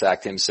that, and they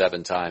sacked him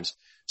 7 times.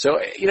 So,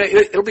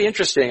 it'll be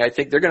interesting. I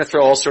think they're going to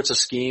throw all sorts of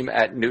scheme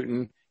at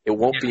Newton. It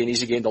won't be an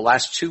easy game. The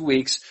last 2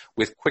 weeks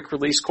with quick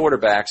release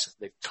quarterbacks,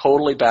 they've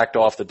totally backed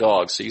off the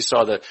Dogs. So you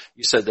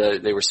said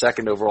they were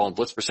second overall in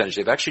blitz percentage.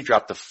 They've actually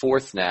dropped to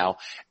 4th now,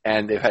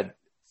 and they've had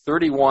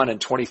 31 and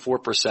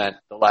 24%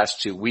 the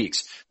last 2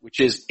 weeks, which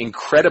is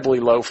incredibly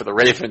low for the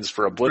Ravens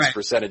for a blitz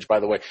percentage, by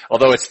the way,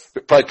 although it's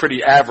probably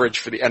pretty average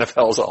for the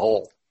NFL as a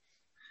whole.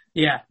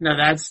 Yeah, no,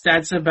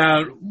 that's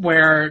about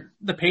where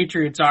the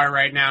Patriots are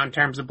right now in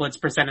terms of blitz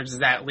percentages.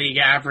 That league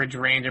average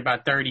range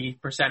about 30%,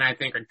 I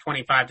think, or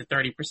 25 to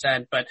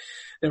 30%. But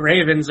the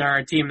Ravens are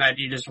a team that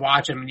you just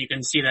watch them and you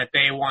can see that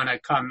they want to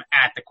come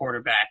at the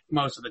quarterback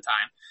most of the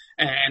time.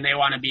 And they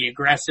want to be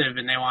aggressive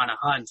and they want to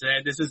hunt.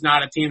 This is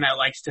not a team that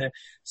likes to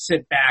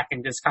sit back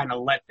and just kind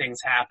of let things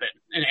happen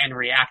and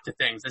react to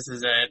things. This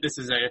is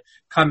a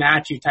come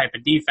at you type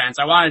of defense.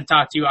 I wanted to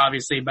talk to you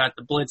obviously about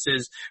the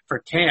blitzes for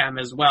Cam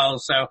as well.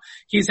 So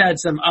he's had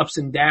some ups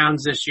and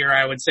downs this year,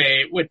 I would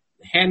say, with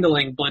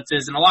handling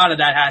blitzes, and a lot of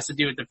that has to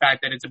do with the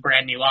fact that it's a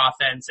brand new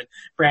offense and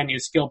brand new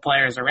skill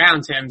players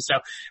around him. So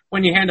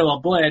when you handle a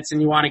blitz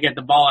and you want to get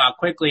the ball out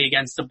quickly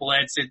against a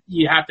blitz,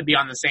 you have to be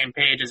on the same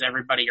page as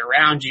everybody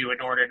around you in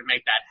order to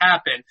make that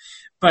happen.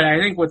 But I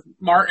think what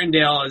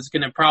Martindale is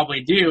going to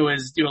probably do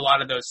is do a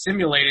lot of those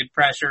simulated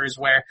pressures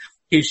where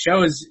he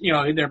shows,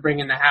 they're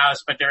bringing the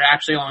house, but they're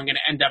actually only going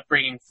to end up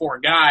bringing 4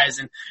 guys,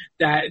 and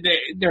that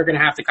they're going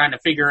to have to kind of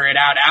figure it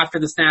out after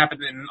the snap,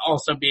 and then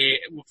also be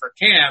for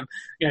Cam,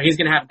 he's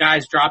going to have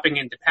guys dropping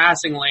into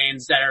passing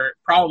lanes that are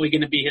probably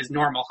going to be his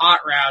normal hot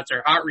routes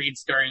or hot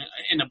reads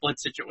in a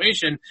blitz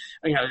situation,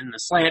 in the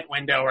slant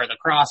window or the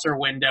crosser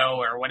window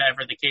or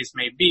whatever the case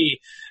may be.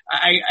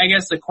 I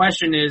guess the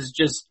question is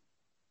just,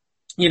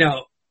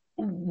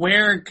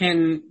 where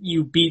can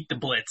you beat the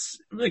blitz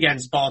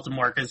against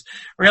Baltimore? Because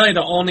really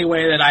the only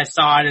way that I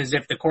saw it is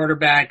if the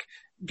quarterback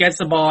gets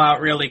the ball out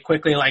really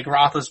quickly like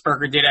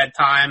Roethlisberger did at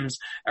times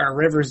or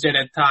Rivers did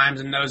at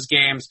times in those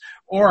games,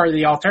 or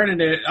the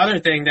other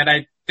thing that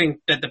I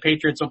think that the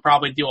Patriots will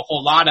probably do a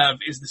whole lot of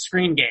is the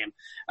screen game.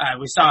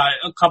 We saw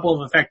a couple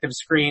of effective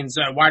screens,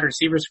 wide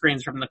receiver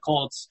screens from the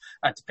Colts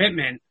to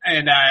Pittman,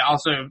 and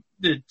also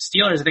the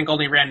Steelers, I think,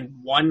 only ran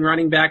one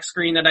running back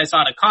screen that I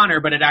saw to Connor,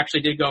 but it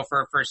actually did go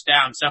for a first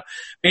down. So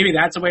maybe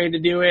that's a way to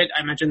do it.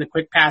 I mentioned the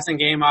quick passing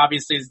game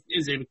obviously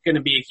is going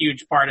to be a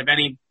huge part of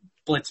any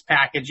blitz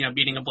package,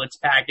 beating a blitz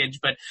package.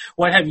 But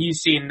what have you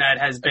seen that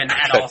has been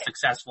at all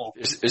successful?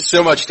 There's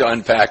so much to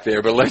unpack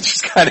there, but let's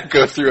just kind of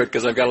go through it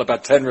because I've got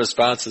about 10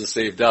 responses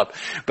saved up.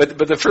 But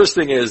the first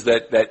thing is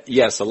that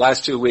yes, the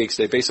last 2 weeks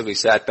they basically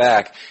sat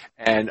back,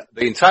 and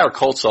the entire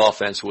Colts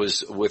offense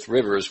with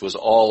Rivers was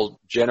all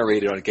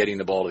generated on getting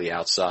the ball to the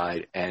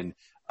outside, and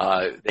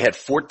they had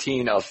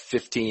 14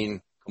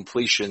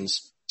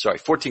 completions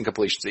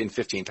in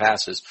 15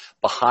 passes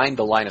behind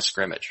the line of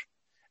scrimmage.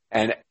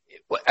 And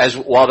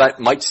while that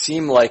might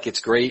seem like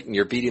it's great and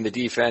you're beating the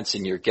defense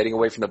and you're getting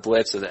away from the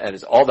blitz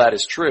and all that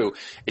is true,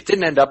 it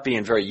didn't end up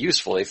being very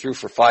useful. They threw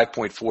for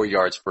 5.4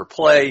 yards per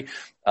play.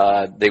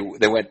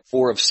 They went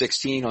 4 of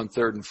 16 on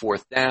 3rd and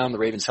 4th down. The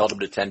Ravens held them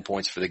to 10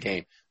 points for the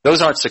game.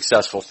 Those aren't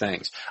successful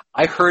things.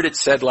 I heard it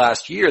said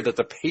last year that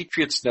the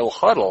Patriots no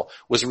huddle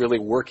was really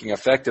working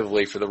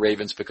effectively for the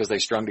Ravens because they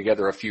strung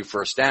together a few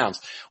first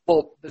downs.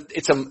 Well,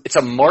 it's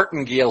a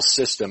martingale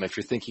system if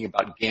you're thinking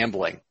about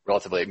gambling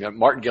relatively. I mean, a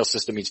martingale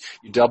system means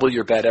you double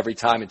your bet every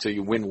time until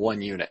you win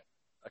one unit.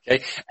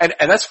 Okay. And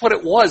that's what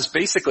it was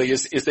basically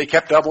is they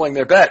kept doubling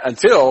their bet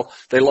until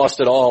they lost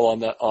it all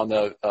on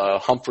the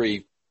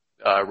Humphrey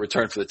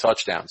return for the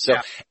touchdown. So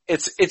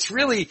it's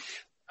really,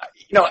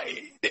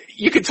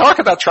 you can talk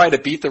about trying to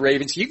beat the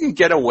Ravens. You can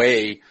get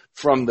away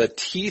from the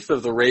teeth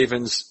of the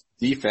Ravens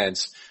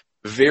defense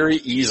very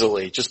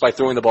easily just by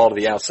throwing the ball to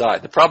the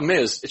outside. The problem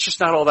is it's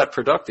just not all that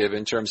productive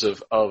in terms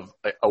of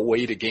a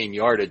way to gain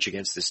yardage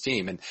against this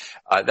team. And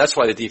that's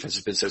why the defense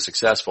has been so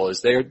successful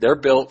is they're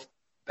built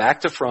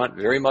back to front,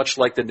 very much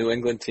like the New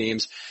England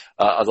teams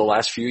of the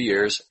last few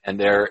years, and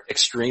they're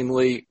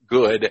extremely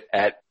good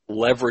at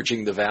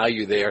leveraging the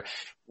value there.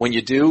 When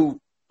you do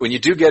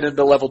get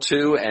into level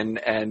 2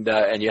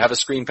 and you have a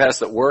screen pass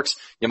that works,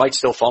 you might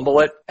still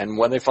fumble it. And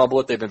when they fumble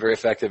it, they've been very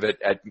effective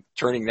at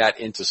turning that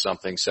into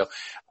something. So,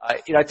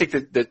 I think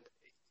that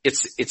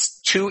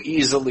it's too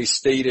easily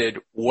stated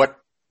what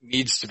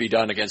needs to be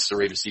done against the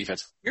Ravens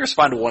defense. Let me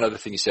respond to one other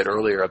thing you said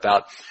earlier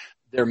about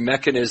their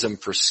mechanism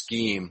for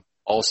scheme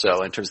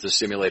also in terms of the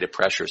simulated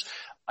pressures.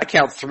 I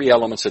count 3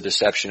 elements of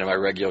deception in my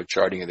regular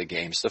charting of the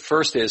games. The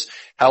first is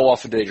how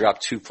often do they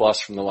drop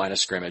 2+ from the line of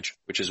scrimmage,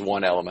 which is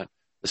one element.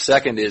 The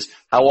second is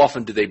how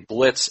often do they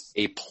blitz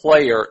a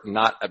player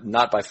not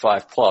by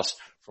 5+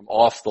 from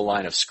off the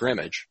line of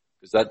scrimmage,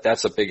 because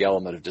that's a big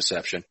element of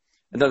deception.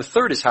 And then the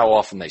third is how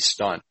often they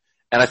stun.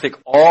 And I think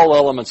all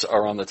elements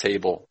are on the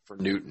table for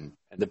Newton.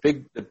 And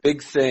the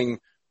big thing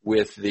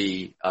with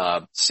the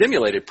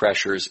simulated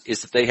pressures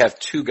is that they have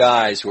 2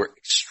 guys who are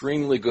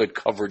extremely good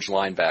coverage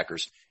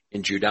linebackers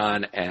in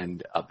Judon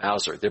and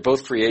Bowser. They're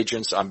both free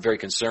agents. I'm very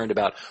concerned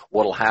about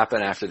what will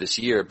happen after this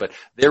year, but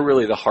they're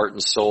really the heart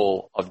and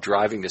soul of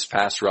driving this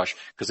pass rush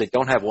because they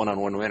don't have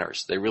one-on-one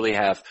winners. They really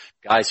have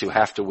guys who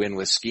have to win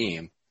with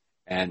scheme,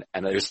 and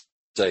there's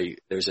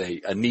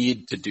a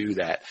need to do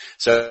that.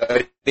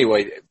 So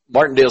anyway,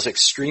 Martindale's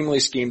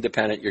extremely scheme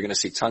dependent. You're going to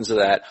see tons of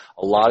that.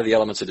 A lot of the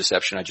elements of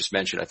deception I just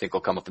mentioned I think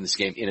will come up in this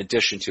game in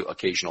addition to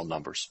occasional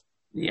numbers.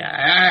 Yeah,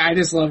 I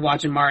just love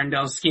watching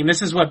Martindale's scheme.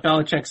 This is what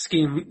Belichick's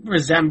scheme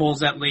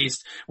resembles, at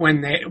least,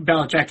 when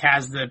Belichick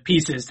has the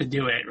pieces to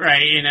do it,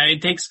 right?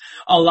 It takes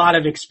a lot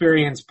of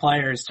experienced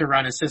players to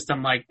run a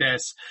system like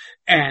this.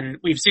 And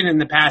we've seen it in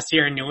the past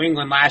here in New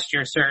England last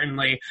year,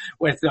 certainly,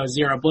 with those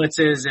zero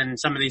blitzes and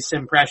some of these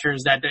sim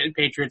pressures that the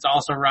Patriots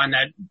also run,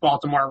 that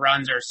Baltimore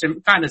runs, are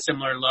kind of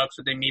similar looks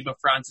with amoeba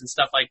fronts and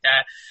stuff like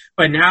that.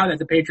 But now that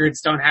the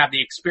Patriots don't have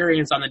the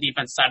experience on the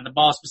defense side of the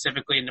ball,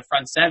 specifically in the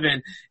front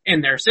 7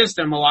 in their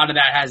system, a lot of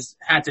that has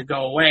had to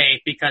go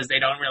away because they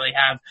don't really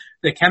have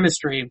the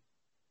chemistry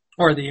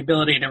or the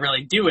ability to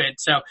really do it.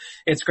 So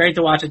it's great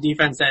to watch a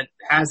defense that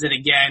has it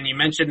again. You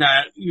mentioned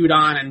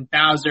Judon and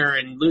Bowser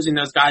and losing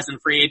those guys in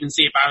free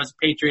agency. If I was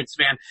a Patriots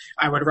fan,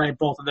 I would write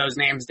both of those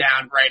names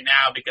down right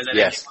now because I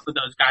think both of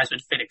those guys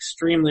would fit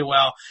extremely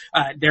well.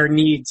 Their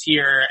needs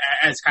here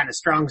as kind of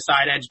strong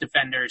side edge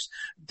defenders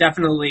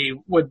definitely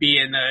would be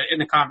in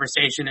the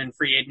conversation in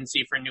free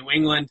agency for New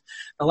England.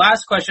 The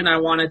last question I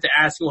wanted to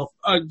ask,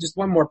 just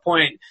one more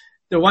point.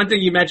 The one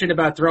thing you mentioned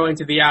about throwing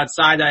to the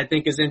outside that I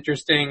think is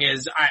interesting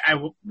is I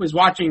was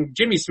watching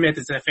Jimmy Smith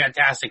is a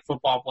fantastic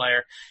football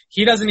player.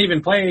 He doesn't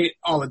even play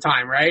all the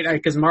time, right?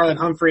 Because Marlon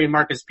Humphrey and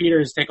Marcus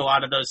Peters take a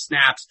lot of those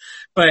snaps.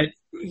 But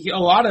a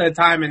lot of the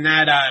time in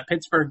that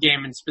Pittsburgh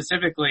game, and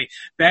specifically,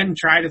 Ben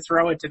tried to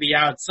throw it to the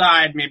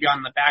outside, maybe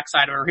on the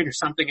backside or read or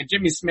something, and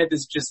Jimmy Smith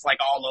is just like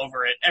all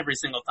over it every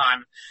single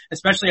time,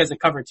 especially as a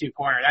cover 2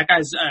 corner. That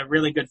guy's a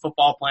really good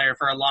football player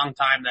for a long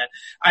time that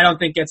I don't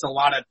think gets a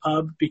lot of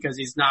pub because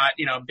he's not,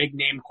 a big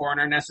name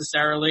corner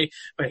necessarily,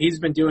 but he's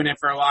been doing it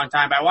for a long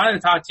time. But I wanted to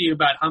talk to you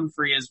about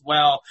Humphrey as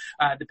well.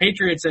 The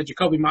Patriots,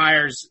 Jacoby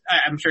Myers,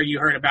 I'm sure you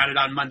heard about it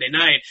on Monday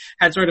night,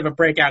 had sort of a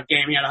breakout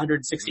game. He had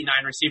 169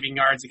 receiving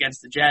yards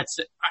against the Jets.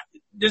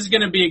 This is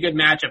going to be a good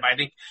matchup. I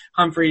think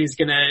Humphrey's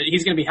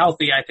he's going to be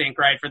healthy, I think,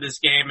 right, for this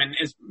game, and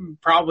is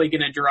probably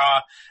going to draw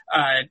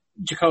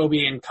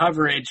Jacoby in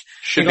coverage.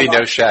 Should be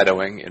no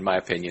shadowing, in my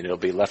opinion. It'll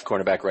be left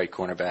cornerback, right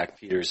cornerback.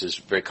 Peters is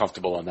very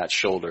comfortable on that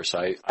shoulder, so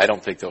I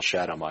don't think they'll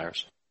shadow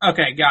Myers.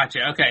 Okay,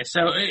 gotcha. Okay,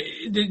 so,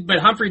 but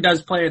Humphrey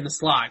does play in the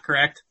slot,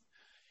 correct?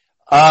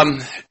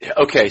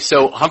 Okay,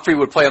 so Humphrey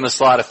would play on the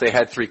slot if they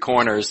had 3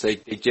 corners. They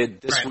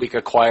did this week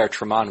acquire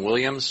Tramon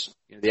Williams,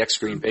 the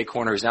ex-Green Bay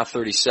corner, who's now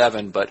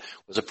 37, but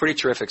was a pretty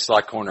terrific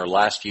slot corner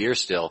last year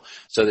still.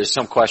 So there's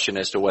some question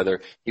as to whether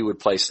he would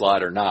play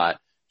slot or not.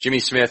 Jimmy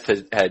Smith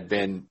had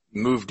been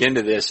moved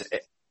into this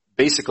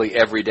basically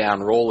every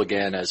down role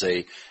again as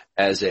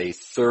a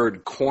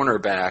third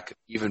cornerback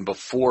even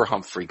before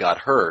Humphrey got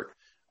hurt.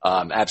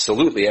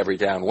 absolutely every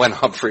down when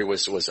Humphrey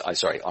was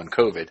on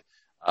COVID.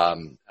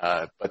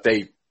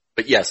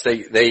 But yes,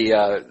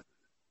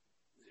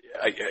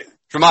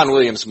 Tramon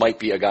Williams might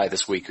be a guy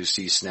this week who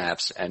sees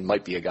snaps and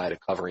might be a guy to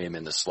cover him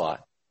in the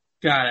slot.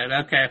 Got it.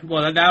 Okay.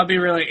 Well, that would be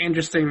a really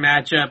interesting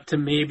matchup to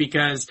me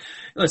because,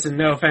 listen,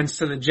 no offense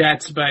to the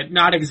Jets, but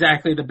not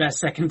exactly the best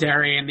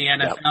secondary in the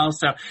NFL. Yep.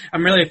 So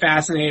I'm really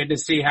fascinated to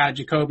see how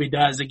Jacoby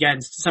does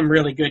against some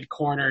really good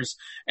corners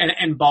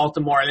in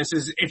Baltimore.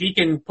 If he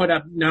can put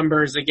up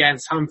numbers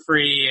against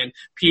Humphrey and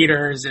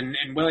Peters and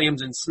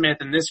Williams and Smith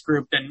in this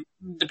group, then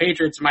the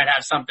Patriots might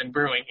have something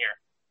brewing here.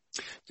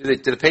 Do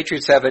the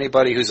Patriots have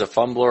anybody who's a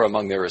fumbler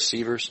among their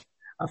receivers?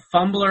 A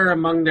fumbler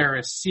among their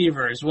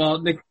receivers.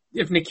 Well,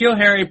 if N'Keal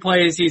Harry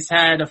plays, he's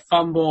had a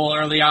fumble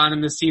early on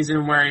in the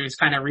season where he was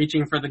kind of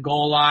reaching for the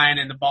goal line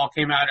and the ball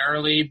came out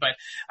early, but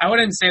I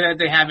wouldn't say that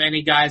they have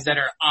any guys that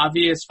are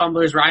obvious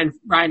fumblers. Ryan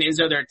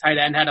Izzo, their tight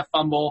end, had a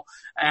fumble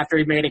after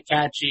he made a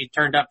catch. He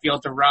turned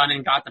upfield to run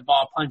and got the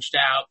ball punched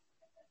out.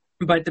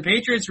 But the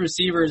Patriots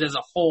receivers as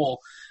a whole,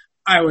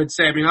 I would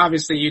say, I mean,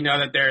 obviously you know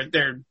that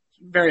they're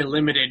very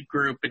limited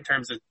group in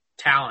terms of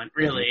talent,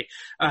 really,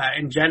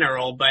 in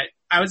general, but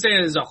I would say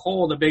as a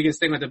whole, the biggest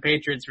thing with the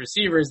Patriots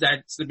receivers,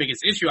 that's the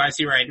biggest issue I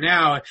see right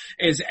now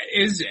is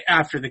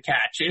after the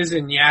catch, is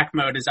in yak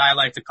mode, as I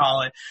like to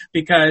call it,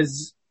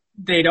 because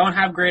they don't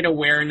have great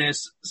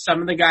awareness.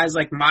 Some of the guys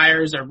like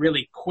Myers are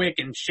really quick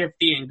and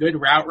shifty and good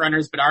route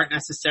runners, but aren't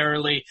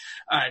necessarily,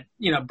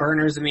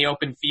 burners in the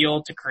open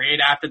field to create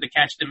after the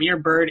catch. Damiere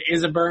Byrd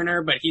is a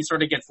burner, but he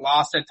sort of gets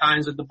lost at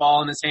times with the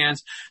ball in his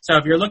hands. So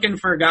if you're looking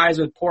for guys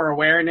with poor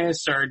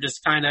awareness or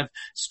just kind of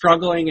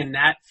struggling in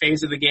that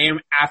phase of the game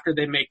after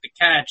they make the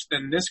catch,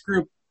 then this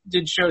group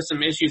did show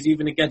some issues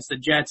even against the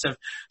Jets of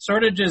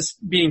sort of just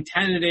being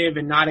tentative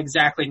and not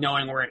exactly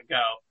knowing where to go.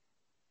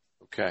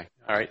 Okay.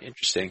 All right.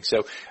 Interesting.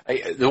 So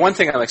the one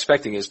thing I'm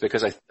expecting is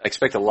because I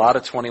expect a lot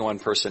of 21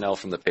 personnel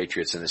from the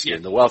Patriots in this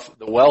game. The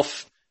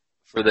wealth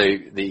for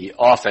the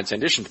offense, in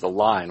addition to the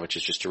line, which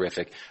is just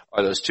terrific,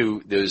 are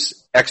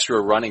those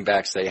extra running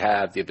backs they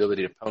have, the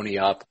ability to pony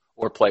up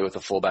or play with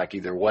a fullback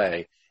either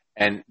way.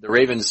 And the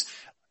Ravens,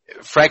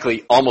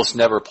 frankly, almost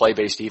never play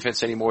base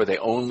defense anymore. They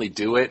only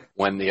do it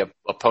when the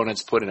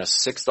opponents put in a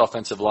sixth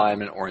offensive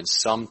lineman or in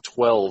some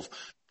 12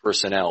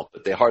 personnel,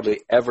 but they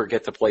hardly ever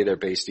get to play their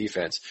base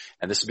defense.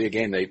 And this will be a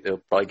game they'll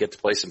probably get to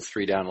play some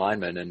 3-down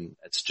linemen, and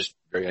it's just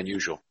very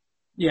unusual.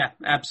 Yeah,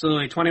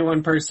 absolutely.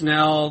 21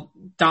 personnel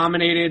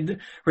dominated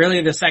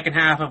really the second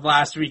half of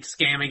last week's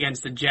game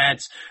against the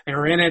Jets. They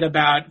were in it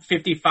about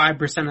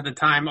 55% of the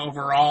time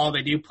overall.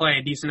 They do play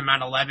a decent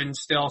amount of 11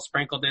 still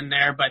sprinkled in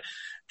there, but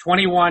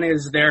 21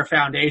 is their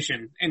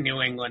foundation in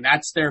New England.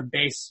 That's their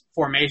base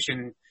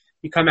formation.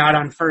 You come out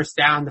on first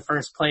down, the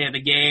first play of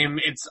the game,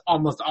 it's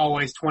almost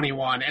always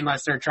 21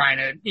 unless they're trying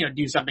to,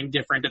 do something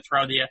different to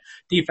throw the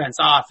defense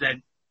off that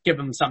give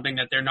them something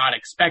that they're not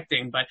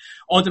expecting. But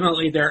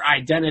ultimately their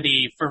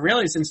identity for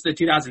really since the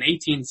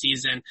 2018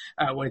 season,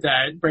 with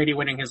Brady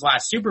winning his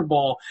last Super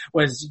Bowl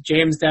was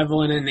James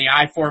Devlin in the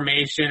I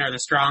formation or the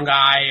strong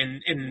I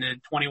in the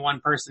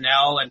 21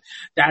 personnel. And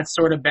that's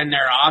sort of been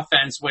their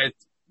offense with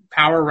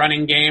power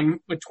running game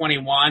with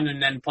 21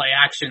 and then play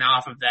action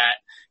off of that,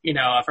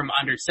 from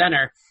under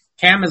center.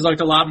 Cam has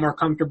looked a lot more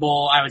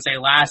comfortable, I would say,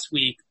 last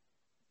week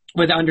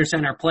with under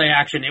center play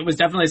action. It was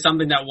definitely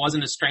something that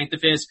wasn't a strength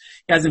of his.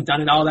 He hasn't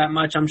done it all that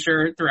much, I'm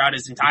sure, throughout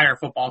his entire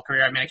football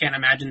career. I mean, I can't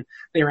imagine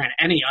they ran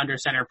any under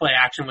center play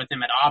action with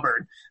him at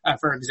Auburn,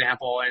 for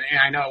example. And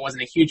I know it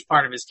wasn't a huge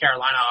part of his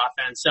Carolina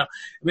offense. So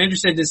I'm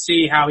interested to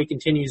see how he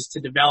continues to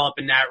develop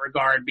in that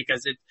regard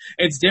because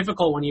it's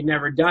difficult when you've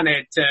never done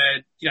it to,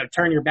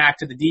 turn your back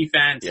to the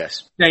defense,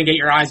 yes, then get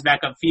your eyes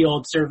back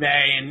upfield,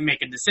 survey, and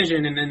make a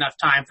decision in enough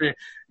time for,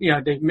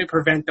 to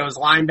prevent those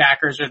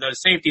linebackers or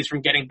those safeties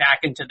from getting back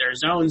into their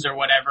zones or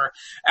whatever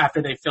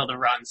after they fill the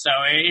run. So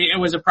it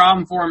was a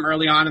problem for him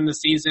early on in the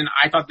season.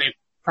 I thought they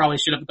probably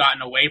should have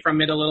gotten away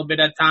from it a little bit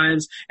at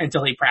times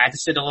until he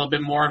practiced it a little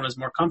bit more and was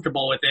more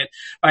comfortable with it.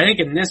 But I think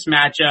in this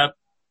matchup,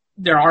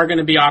 there are going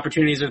to be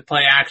opportunities with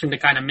play action to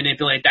kind of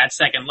manipulate that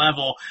second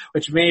level,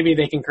 which maybe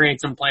they can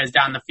create some plays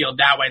down the field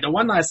that way. The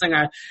one last thing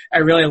I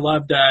really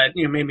loved,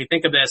 made me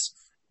think of this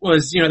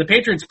was, the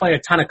Patriots play a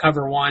ton of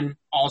cover one.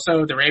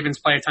 Also, the Ravens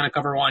play a ton of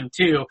cover one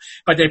too,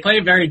 but they play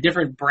a very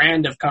different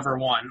brand of cover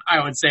one,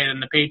 I would say, than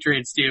the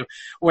Patriots do,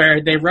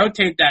 where they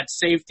rotate that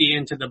safety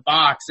into the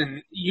box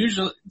and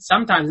usually,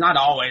 sometimes, not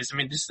always, I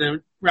mean, just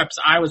the reps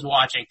I was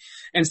watching,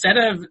 instead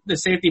of the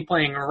safety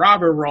playing a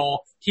robber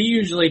role, he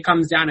usually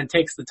comes down and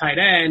takes the tight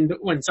end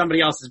when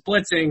somebody else is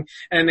blitzing,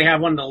 and they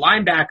have one of the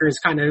linebackers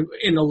kind of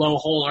in the low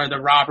hole or the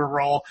robber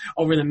role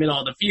over the middle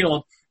of the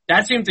field.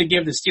 That seemed to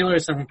give the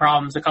Steelers some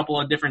problems a couple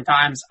of different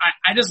times.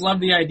 I just love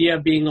the idea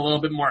of being a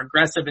little bit more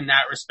aggressive in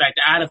that respect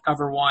out of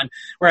cover one,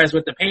 whereas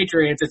with the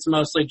Patriots, it's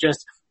mostly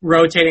just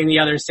rotating the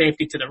other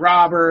safety to the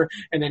robber,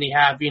 and then you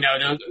have,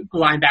 the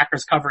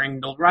linebackers covering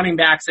the running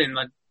backs and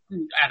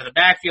out of the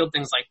backfield,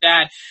 things like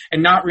that,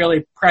 and not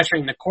really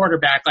pressuring the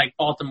quarterback like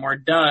Baltimore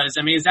does.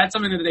 I mean, is that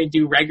something that they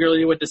do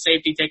regularly with the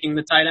safety taking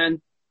the tight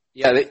end?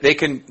 Yeah, they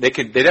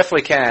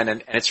definitely can,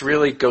 and it's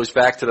really goes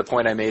back to the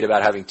point I made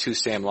about having two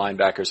Sam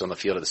linebackers on the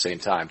field at the same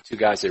time. Two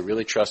guys they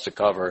really trust to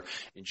cover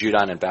in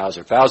Judon and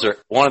Bowser. Bowser,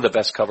 one of the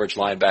best coverage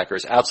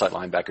linebackers, outside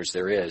linebackers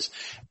there is,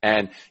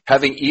 and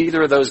having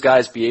either of those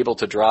guys be able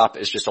to drop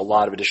is just a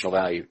lot of additional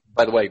value.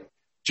 By the way,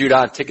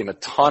 Judon taking a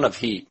ton of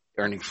heat,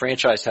 earning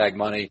franchise tag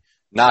money,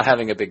 not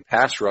having a big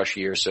pass rush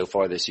year so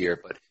far this year,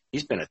 but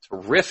he's been a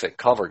terrific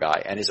cover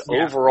guy, and his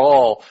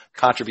overall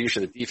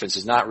contribution to the defense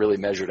is not really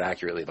measured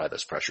accurately by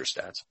those pressure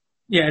stats.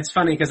 Yeah, it's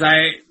funny because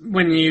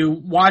when you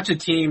watch a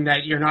team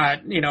that you're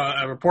not,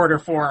 a reporter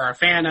for or a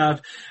fan of,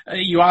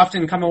 you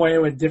often come away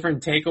with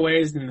different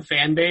takeaways than the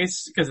fan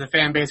base, because the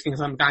fan base can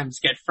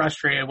sometimes get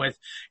frustrated with,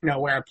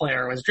 where a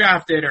player was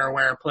drafted or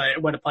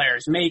what a player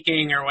is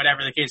making or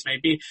whatever the case may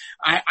be.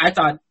 I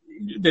thought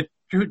the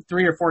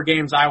 3 or 4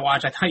 games I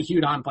watched, I thought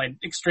Judon played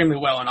extremely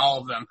well in all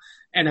of them.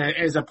 And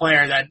is a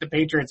player that the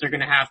Patriots are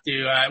going to have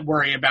to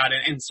worry about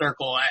and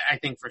circle, I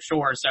think, for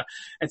sure. So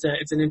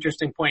it's an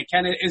interesting point.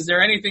 Ken, is there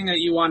anything that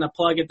you want to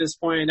plug at this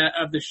point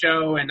of the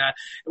show, and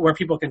where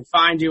people can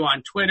find you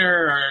on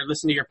Twitter or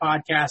listen to your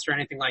podcast or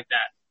anything like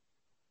that?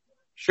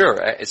 Sure.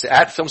 It's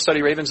at Film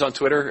Study Ravens on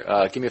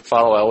Twitter. Give me a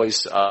follow.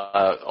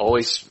 I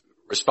always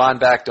respond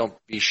back. Don't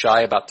be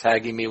shy about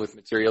tagging me with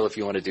material if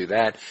you want to do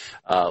that.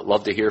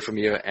 Love to hear from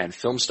you. And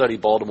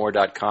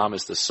filmstudybaltimore.com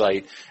is the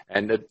site.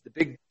 And the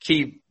big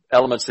key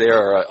elements there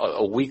are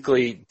a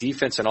weekly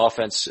defense and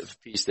offensive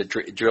piece that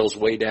drills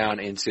way down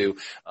into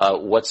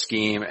what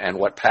scheme and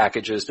what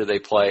packages do they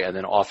play, and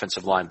then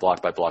offensive line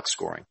block by block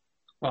scoring.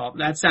 Well,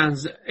 that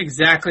sounds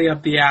exactly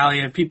up the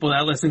alley of people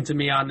that listen to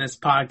me on this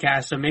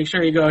podcast. So make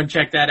sure you go and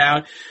check that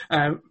out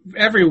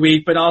every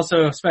week, but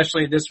also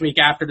especially this week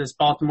after this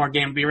Baltimore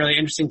game. It'll be really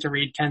interesting to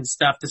read Ken's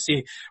stuff to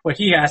see what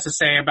he has to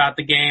say about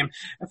the game.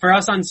 For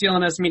us on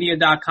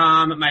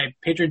clnsmedia.com, my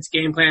Patriots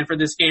game plan for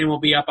this game will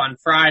be up on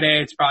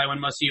Friday. It's probably when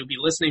most of you will be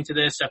listening to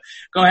this. So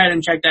go ahead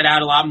and check that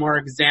out. A lot more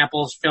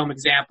examples, film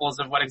examples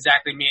of what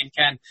exactly me and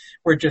Ken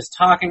were just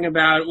talking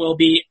about. We'll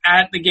be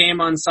at the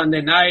game on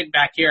Sunday night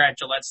back here at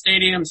Gillette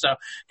Stadium. So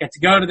get to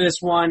go to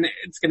this one.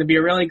 It's going to be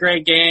a really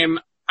great game.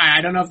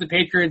 I don't know if the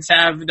Patriots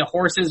have the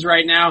horses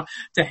right now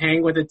to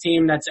hang with a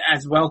team that's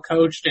as well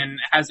coached and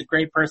has a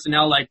great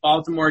personnel like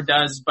Baltimore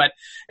does, but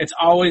it's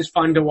always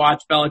fun to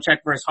watch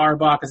Belichick versus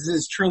Harbaugh, because this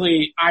is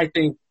truly, I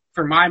think,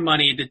 for my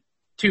money, the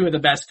two of the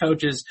best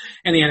coaches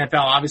in the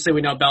NFL. Obviously,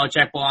 we know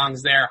Belichick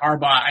belongs there.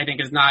 Harbaugh, I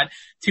think, is not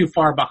too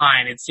far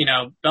behind. It's,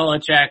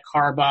 Belichick,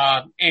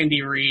 Harbaugh,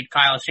 Andy Reid,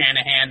 Kyle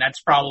Shanahan. That's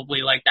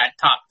probably like that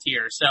top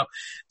tier. So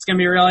it's going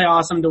to be really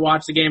awesome to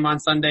watch the game on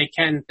Sunday.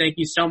 Ken, thank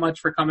you so much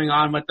for coming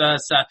on with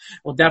us.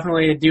 We'll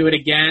definitely do it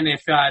again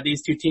if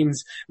these two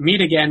teams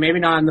meet again.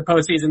 Maybe not in the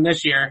postseason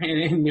this year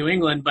in New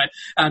England, but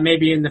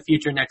maybe in the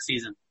future next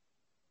season.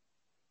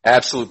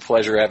 Absolute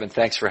pleasure, Evan.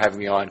 Thanks for having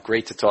me on.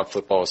 Great to talk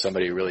football with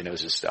somebody who really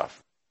knows his stuff.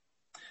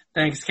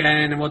 Thanks, Ken,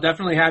 and we'll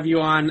definitely have you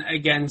on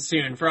again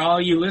soon. For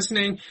all you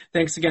listening,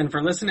 thanks again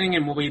for listening,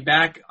 and we'll be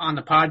back on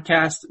the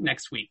podcast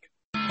next week.